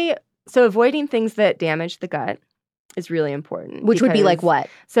would say, so avoiding things that damage the gut is really important. Which would be like what?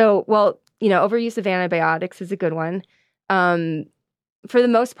 So, overuse of antibiotics is a good one. For the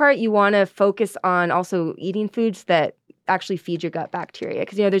most part, you want to focus on also eating foods that actually feed your gut bacteria.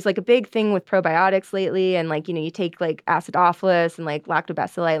 Because, there's like a big thing with probiotics lately. And like, you take like acidophilus and like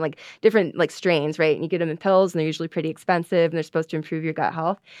lactobacilli and like different like strains, right? And you get them in pills and they're usually pretty expensive and they're supposed to improve your gut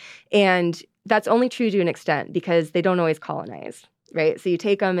health. And that's only true to an extent because they don't always colonize, right? So you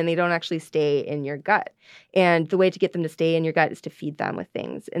take them and they don't actually stay in your gut. And the way to get them to stay in your gut is to feed them with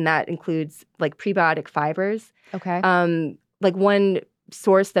things. And that includes like prebiotic fibers. Okay. Like one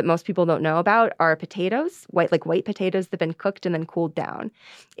source that most people don't know about are potatoes, white potatoes that have been cooked and then cooled down.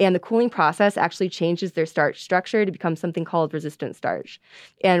 And the cooling process actually changes their starch structure to become something called resistant starch.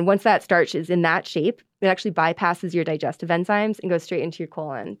 And once that starch is in that shape, it actually bypasses your digestive enzymes and goes straight into your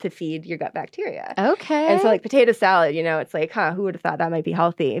colon to feed your gut bacteria. Okay. And so like potato salad, it's like, who would have thought that might be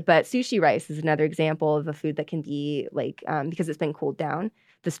healthy? But sushi rice is another example of a food that can be like, because it's been cooled down,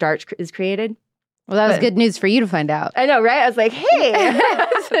 the starch is created. Well, that was good news for you to find out. I know, right? I was like, hey,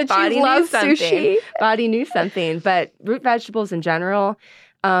 body loves sushi. Body knew something. But root vegetables in general,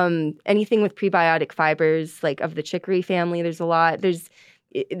 anything with prebiotic fibers, like of the chicory family, there's a lot. There's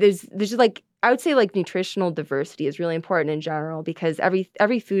just like, I would say like nutritional diversity is really important in general because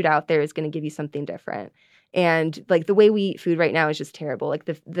every food out there is going to give you something different. And like the way we eat food right now is just terrible. Like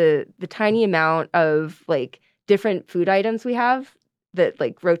the tiny amount of like different food items we have that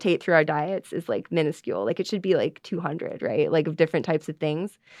like rotate through our diets is like minuscule. Like it should be like 200, right? Like of different types of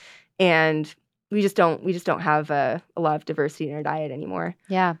things. And we just don't have a lot of diversity in our diet anymore.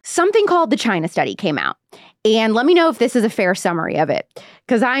 Yeah. Something called the China study came out. And let me know if this is a fair summary of it,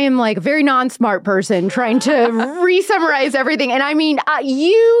 because I am like a very non-smart person trying to re-summarize everything. And I mean,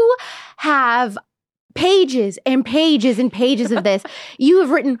 you have pages and pages and pages of this. You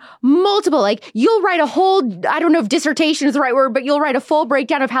have written multiple, like you'll write a whole, I don't know if dissertation is the right word, but you'll write a full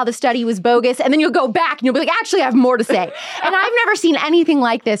breakdown of how the study was bogus. And then you'll go back and you'll be like, actually, I have more to say. And I've never seen anything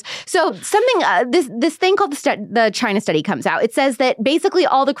like this. So something, this thing called the China study comes out. It says that basically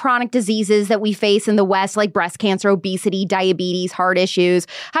all the chronic diseases that we face in the West, like breast cancer, obesity, diabetes, heart issues,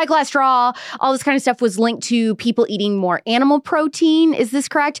 high cholesterol, all this kind of stuff was linked to people eating more animal protein. Is this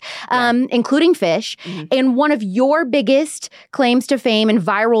correct? Yeah. Including fish. Mm-hmm. And one of your biggest claims to fame and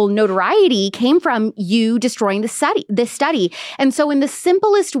viral notoriety came from you destroying this study. And so in the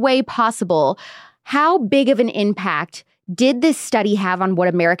simplest way possible, how big of an impact did this study have on what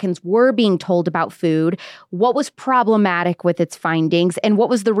Americans were being told about food? What was problematic with its findings? And what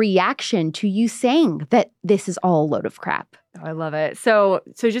was the reaction to you saying that this is all a load of crap? Oh, I love it. So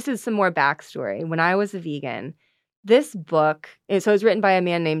just as some more backstory, when I was a vegan, this book, so it was written by a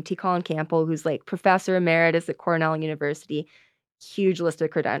man named T. Colin Campbell, who's like professor emeritus at Cornell University. Huge list of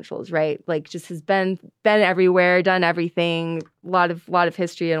credentials, right? Like just has been everywhere, done everything, a lot of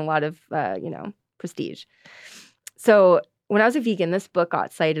history and a lot of prestige. So when I was a vegan, this book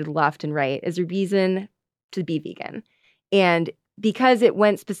got cited left and right as a reason to be vegan. And because it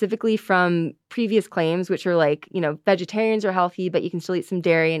went specifically from previous claims, which are like, vegetarians are healthy, but you can still eat some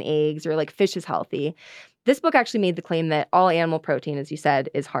dairy and eggs, or like fish is healthy. This book actually made the claim that all animal protein, as you said,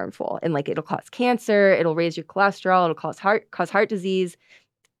 is harmful. And like it'll cause cancer, it'll raise your cholesterol, it'll cause heart disease,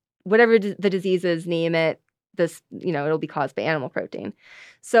 whatever the disease is, name it, it'll be caused by animal protein.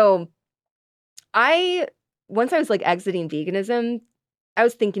 So once I was like exiting veganism, I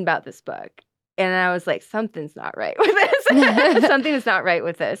was thinking about this book. And I was like, something's not right with this. Something is not right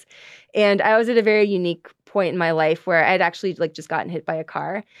with this. And I was at a very unique point in my life where I had actually like just gotten hit by a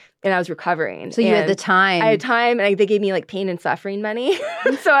car and I was recovering. So you had the time. I had time, and they gave me like pain and suffering money.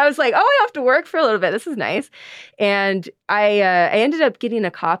 So I was like, oh, I have to work for a little bit. This is nice. And I ended up getting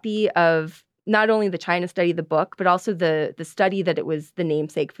a copy of not only the China study, the book, but also the study that it was the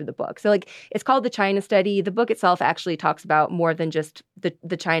namesake for the book. So like it's called the China study. The book itself actually talks about more than just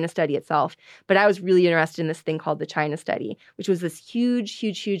the China study itself. But I was really interested in this thing called the China study, which was this huge,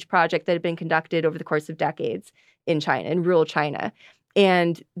 huge, huge project that had been conducted over the course of decades in China, in rural China.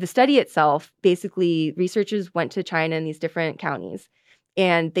 And the study itself, basically researchers went to China in these different counties.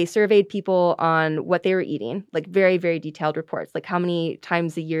 And they surveyed people on what they were eating, like very, very detailed reports, like how many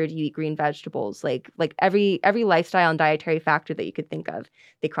times a year do you eat green vegetables, like every lifestyle and dietary factor that you could think of,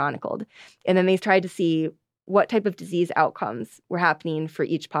 they chronicled. And then they tried to see what type of disease outcomes were happening for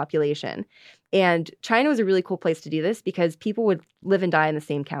each population. And China was a really cool place to do this because people would live and die in the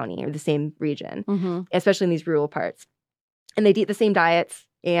same county or the same region, especially in these rural parts. And they'd eat the same diets,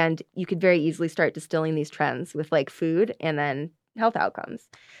 and you could very easily start distilling these trends with like food and then health outcomes.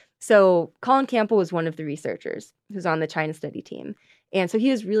 So Colin Campbell was one of the researchers who's on the China study team. And so he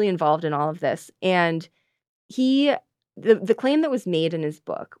was really involved in all of this. And the claim that was made in his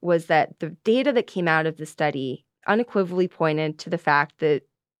book was that the data that came out of the study unequivocally pointed to the fact that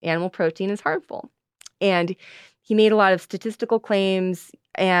animal protein is harmful. And he made a lot of statistical claims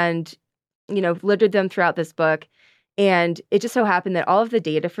and, littered them throughout this book. And it just so happened that all of the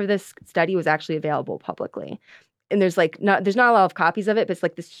data for this study was actually available publicly. And there's not a lot of copies of it, but it's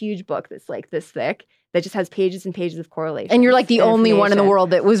like this huge book that's like this thick that just has pages and pages of correlation. And you're like the only one in the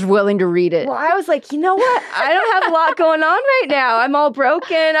world that was willing to read it. Well, I was like, you know what? I don't have a lot going on right now. I'm all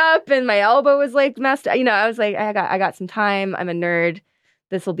broken up and my elbow was like messed up. I was like, I got some time. I'm a nerd.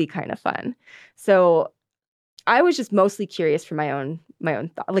 This will be kind of fun. So I was just mostly curious for my own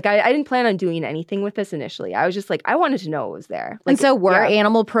thought. Like I didn't plan on doing anything with this initially. I was just like, I wanted to know what was there. Like, and so were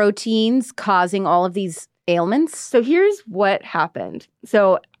animal proteins causing all of these ailments? So here's what happened.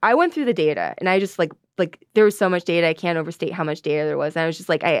 So I went through the data and I just like there was so much data. I can't overstate how much data there was. And I was just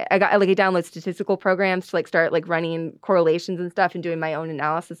like, I download statistical programs to like start like running correlations and stuff and doing my own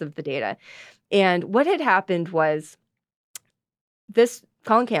analysis of the data. And what had happened was this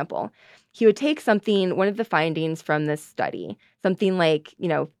Colin Campbell, he would take one of the findings from this study, something like,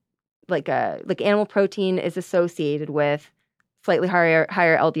 like animal protein is associated with slightly higher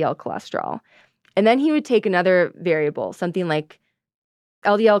LDL cholesterol. And then he would take another variable, something like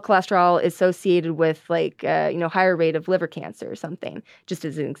LDL cholesterol is associated with like, higher rate of liver cancer or something, just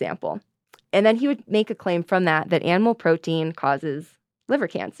as an example. And then he would make a claim from that animal protein causes liver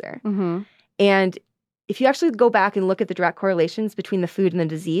cancer. Mm-hmm. And if you actually go back and look at the direct correlations between the food and the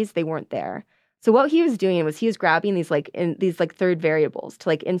disease, they weren't there. So what he was doing was he was grabbing these third variables to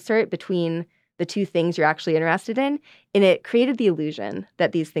like insert between the two things you're actually interested in, and it created the illusion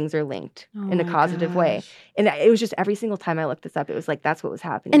that these things are linked in a causative way. And it was just every single time I looked this up, it was like that's what was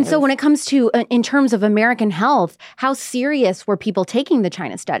happening. And so when it comes to, in terms of American health, how serious were people taking the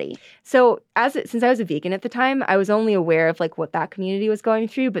China study? So since I was a vegan at the time, I was only aware of like what that community was going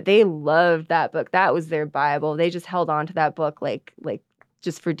through, but they loved that book. That was their Bible. They just held on to that book like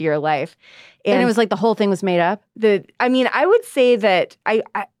just for dear life. And it was like the whole thing was made up? I would say that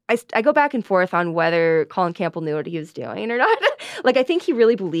I go back and forth on whether Colin Campbell knew what he was doing or not. Like, I think he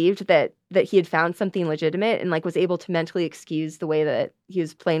really believed that he had found something legitimate and like was able to mentally excuse the way that he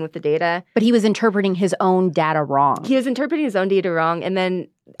was playing with the data. But he was interpreting his own data wrong. He was interpreting his own data wrong. And then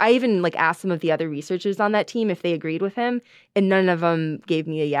I even like asked some of the other researchers on that team if they agreed with him, and none of them gave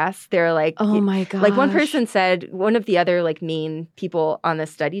me a yes. They're like, oh my gosh. Like one person said, one of the other like main people on the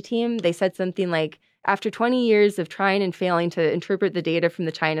study team, they said something like, after 20 years of trying and failing to interpret the data from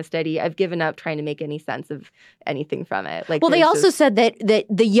the China study, I've given up trying to make any sense of anything from it. Like, well, they also said that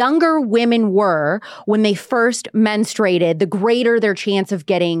the younger women were, when they first menstruated, the greater their chance of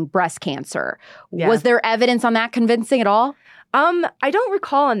getting breast cancer. Yeah. Was there evidence on that convincing at all? I don't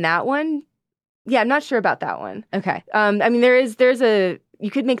recall on that one. Yeah, I'm not sure about that one. Okay.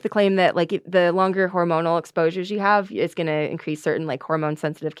 You could make the claim that like the longer hormonal exposures you have, it's going to increase certain like hormone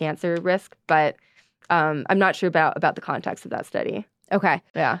sensitive cancer risk, but I'm not sure about the context of that study. Okay.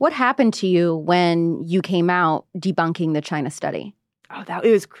 Yeah. What happened to you when you came out debunking the China study? Oh,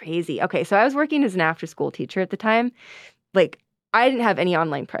 it was crazy. Okay, so I was working as an after-school teacher at the time. Like, I didn't have any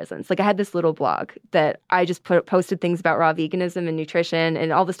online presence. Like, I had this little blog that I just posted things about raw veganism and nutrition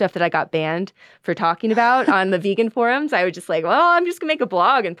and all the stuff that I got banned for talking about on the vegan forums. I was just like, well, I'm just going to make a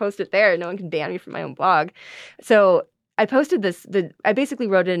blog and post it there. No one can ban me from my own blog. So I posted I basically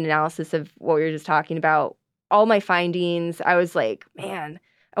wrote an analysis of what we were just talking about, all my findings. I was like, man,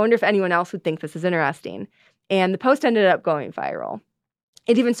 I wonder if anyone else would think this is interesting. And the post ended up going viral.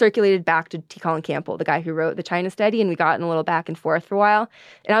 It even circulated back to T. Colin Campbell, the guy who wrote the China study, and we got in a little back and forth for a while.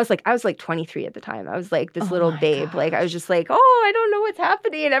 And I was like 23 at the time. I was like this little babe. Gosh. Like I was just like, oh, I don't know what's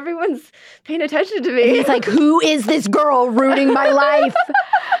happening. And everyone's paying attention to me. And he's like, who is this girl ruining my life?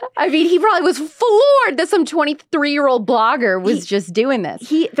 I mean, he probably was floored that some 23-year-old blogger was just doing this.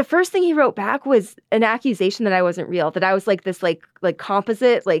 The first thing he wrote back was an accusation that I wasn't real, that I was like this like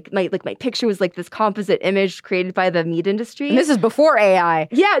composite, like my picture was like this composite image created by the meat industry. And this is before AI.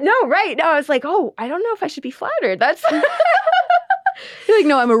 Yeah, no, right. No, I was like, oh, I don't know if I should be flattered. That's You're like,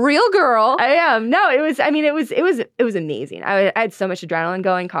 no, I'm a real girl. I am. No, it was amazing. I had so much adrenaline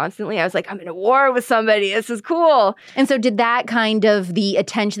going constantly. I was like, I'm in a war with somebody. This is cool. And so did that kind of the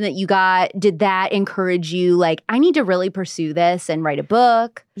attention that you got, did that encourage you like, I need to really pursue this and write a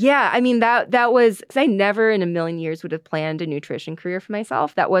book? Yeah, I mean, that was, because I never in a million years would have planned a nutrition career for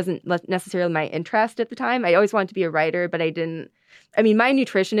myself. That wasn't necessarily my interest at the time. I always wanted to be a writer, but my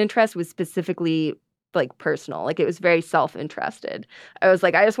nutrition interest was specifically like personal. Like it was very self-interested. I was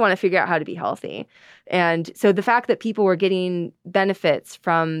like, I just want to figure out how to be healthy. And so the fact that people were getting benefits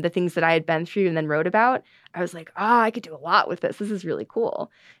from the things that I had been through and then wrote about, I was like, I could do a lot with this. This is really cool.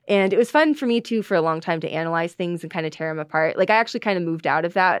 And it was fun for me too, for a long time, to analyze things and kind of tear them apart. Like I actually kind of moved out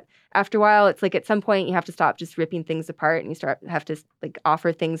of that after a while. It's like at some point you have to stop just ripping things apart, and you have to like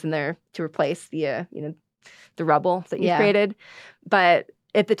offer things in there to replace the rubble that you've created. But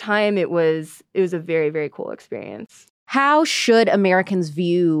at the time, it was a very, very cool experience. How should Americans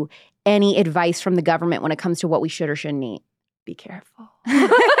view any advice from the government when it comes to what we should or shouldn't eat? Be careful.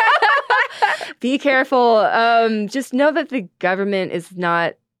 Be careful. Just know that the government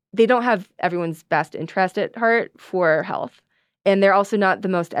they don't have everyone's best interest at heart for health. And they're also not the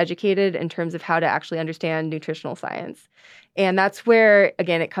most educated in terms of how to actually understand nutritional science. And that's where,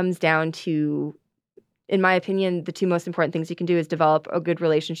 again, it comes down to, in my opinion, the two most important things you can do is develop a good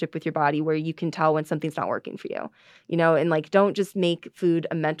relationship with your body where you can tell when something's not working for you, and like, don't just make food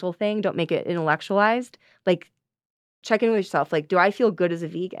a mental thing. Don't make it intellectualized. Like, check in with yourself. Like, do I feel good as a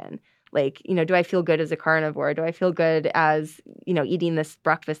vegan? Like, do I feel good as a carnivore? Do I feel good as, eating this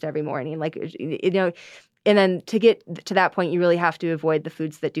breakfast every morning? Like, and then to get to that point, you really have to avoid the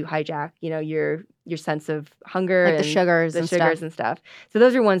foods that do hijack, your sense of hunger, like the sugars and stuff. So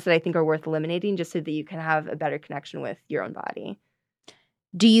those are ones that I think are worth eliminating, just so that you can have a better connection with your own body.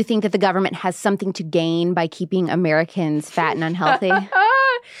 Do you think that the government has something to gain by keeping Americans fat and unhealthy?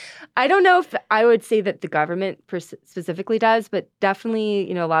 I don't know if I would say that the government specifically does, but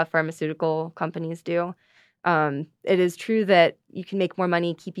definitely, a lot of pharmaceutical companies do. It is true that you can make more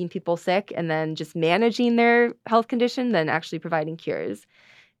money keeping people sick and then just managing their health condition than actually providing cures.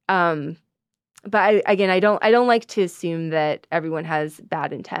 But I don't like to assume that everyone has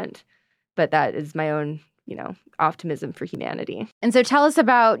bad intent, but that is my own, optimism for humanity. And so tell us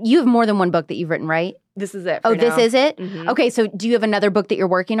about, you have more than one book that you've written, right? This is it. Oh, now. This is it? Mm-hmm. Okay, so do you have another book that you're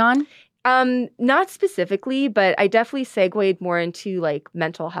working on? Not specifically, but I definitely segued more into like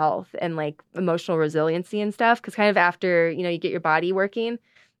mental health and like emotional resiliency and stuff. Because kind of after, you get your body working,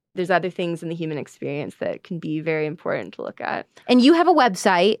 there's other things in the human experience that can be very important to look at. And you have a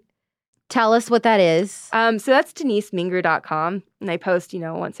website. Tell us what that is. So that's DeniseMinger.com. And I post,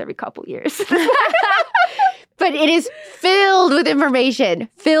 once every couple years. But it is filled with information.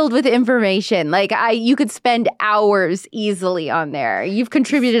 Like you could spend hours easily on there. You've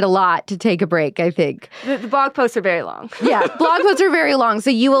contributed a lot to Take a Break, I think. The blog posts are very long. Yeah, blog posts are very long.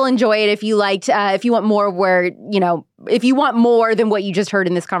 So you will enjoy it if you liked, if you want more if you want more than what you just heard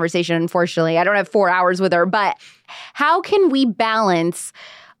in this conversation. Unfortunately, I don't have 4 hours with her. But how can we balance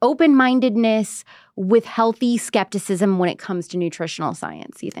open-mindedness with healthy skepticism when it comes to nutritional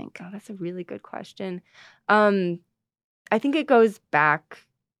science, you think? Oh, that's a really good question. I think it goes back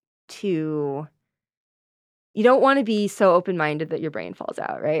to, you don't want to be so open-minded that your brain falls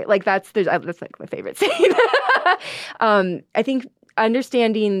out, right? Like that's like my favorite saying. I think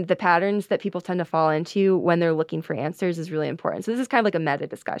understanding the patterns that people tend to fall into when they're looking for answers is really important. So this is kind of like a meta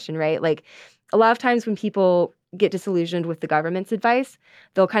discussion, right? Like a lot of times when people get disillusioned with the government's advice,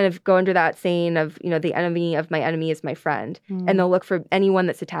 they'll kind of go under that saying of, the enemy of my enemy is my friend. And they'll look for anyone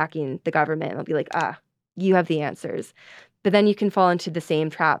that's attacking the government. And they'll be like, you have the answers. But then you can fall into the same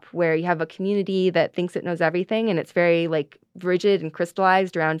trap where you have a community that thinks it knows everything and it's very like rigid and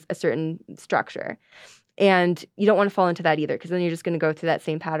crystallized around a certain structure. And you don't want to fall into that either, because then you're just going to go through that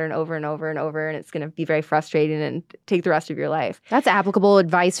same pattern over and over and over, and it's going to be very frustrating and take the rest of your life. That's applicable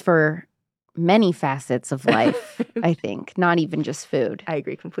advice for many facets of life, I think, not even just food. I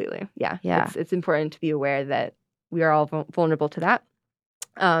agree completely. Yeah. It's important to be aware that we are all vulnerable to that.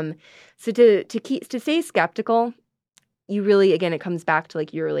 So to stay skeptical, you really, again, it comes back to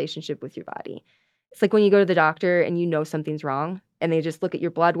like your relationship with your body. It's like when you go to the doctor and something's wrong and they just look at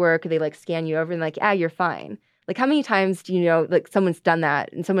your blood work or they like scan you over and like, you're fine. Like how many times do you know like someone's done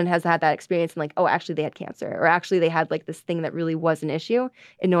that and someone has had that experience and like, oh, actually they had cancer, or actually they had like this thing that really was an issue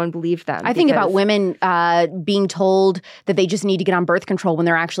and no one believed them. I think about women being told that they just need to get on birth control when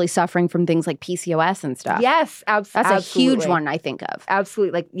they're actually suffering from things like PCOS and stuff. Yes, absolutely. That's a huge one I think of.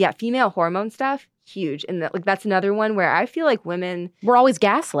 Absolutely. Like, female hormone stuff, huge. And that's another one where I feel like women... We're always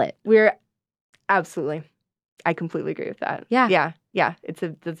gaslit. Absolutely. I completely agree with that. Yeah. Yeah.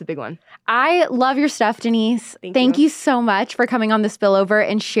 That's a big one. I love your stuff, Denise. Thank you so much for coming on The Spillover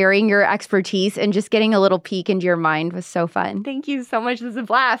and sharing your expertise, and just getting a little peek into your mind was so fun. Thank you so much. This is a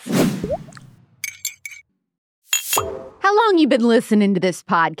blast. How long you been listening to this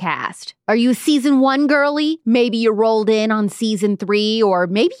podcast? Are you a season 1 girly? Maybe you rolled in on season 3, or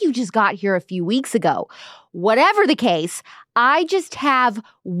maybe you just got here a few weeks ago. Whatever the case, I just have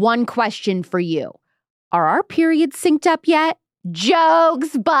one question for you. Are our periods synced up yet?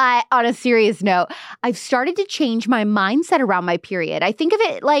 Jokes, but on a serious note, I've started to change my mindset around my period. I think of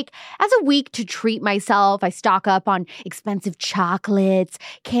it like as a week to treat myself. I stock up on expensive chocolates,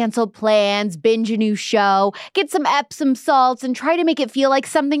 cancel plans, binge a new show, get some Epsom salts, and try to make it feel like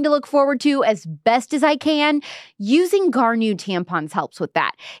something to look forward to as best as I can. Using Garnu tampons helps with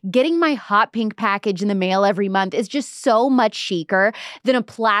that. Getting my hot pink package in the mail every month is just so much chicer than a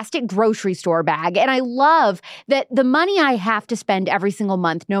plastic grocery store bag. And I love that the money I have to spend every single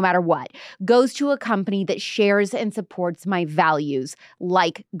month, no matter what, goes to a company that shares and supports my values,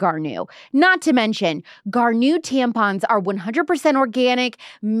 like Garnu. Not to mention, Garnu tampons are 100% organic,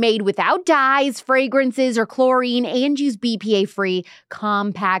 made without dyes, fragrances, or chlorine, and use BPA-free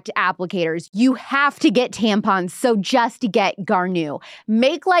compact applicators. You have to get tampons, so just get Garnu.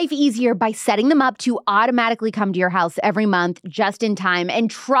 Make life easier by setting them up to automatically come to your house every month, just in time,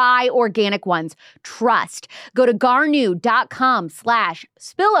 and try organic ones. Trust. Go to garnu.com/spillover.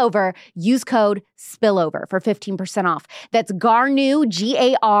 Use code spillover for 15% off. That's Garnu,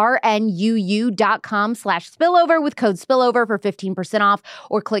 GARNUU.com/spillover with code spillover for 15% off,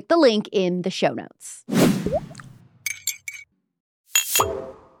 or click the link in the show notes.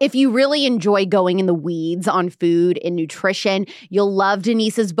 If you really enjoy going in the weeds on food and nutrition, you'll love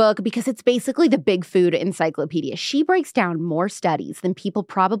Denise's book, because it's basically the big food encyclopedia. She breaks down more studies than people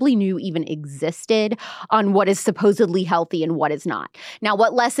probably knew even existed on what is supposedly healthy and what is not. Now,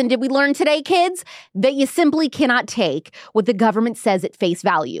 what lesson did we learn today, kids? That you simply cannot take what the government says at face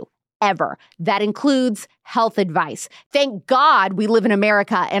value. Ever. That includes health advice. Thank God we live in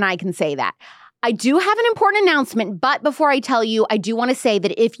America and I can say that. I do have an important announcement, but before I tell you, I do want to say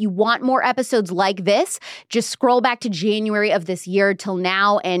that if you want more episodes like this, just scroll back to January of this year till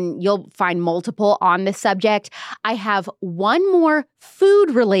now, and you'll find multiple on this subject. I have one more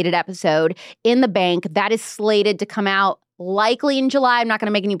food-related episode in the bank that is slated to come out likely in July. I'm not going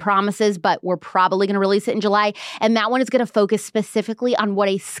to make any promises, but we're probably going to release it in July. And that one is going to focus specifically on what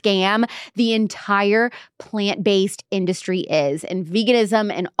a scam the entire plant-based industry is and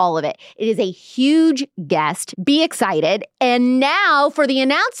veganism and all of it. It is a huge guest. Be excited. And now for the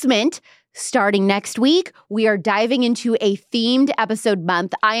announcement. Starting next week, we are diving into a themed episode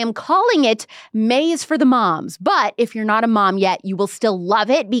month. I am calling it May is for the Moms. But if you're not a mom yet, you will still love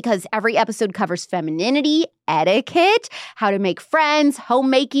it because every episode covers femininity, etiquette, how to make friends,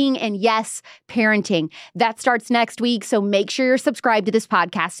 homemaking, and yes, parenting. That starts next week, so make sure you're subscribed to this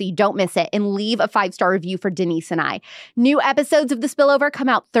podcast so you don't miss it and leave a 5-star review for Denise and I. New episodes of The Spillover come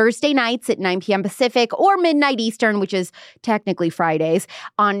out Thursday nights at 9 p.m. Pacific or midnight Eastern, which is technically Fridays,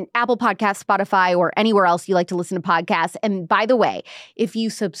 on Apple Podcasts, Spotify, or anywhere else you like to listen to podcasts. And by the way, if you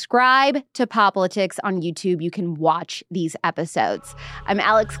subscribe to Pop Politics on YouTube, you can watch these episodes. I'm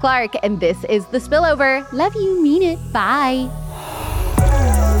Alex Clark, and this is The Spillover. Love you, mean it. Bye.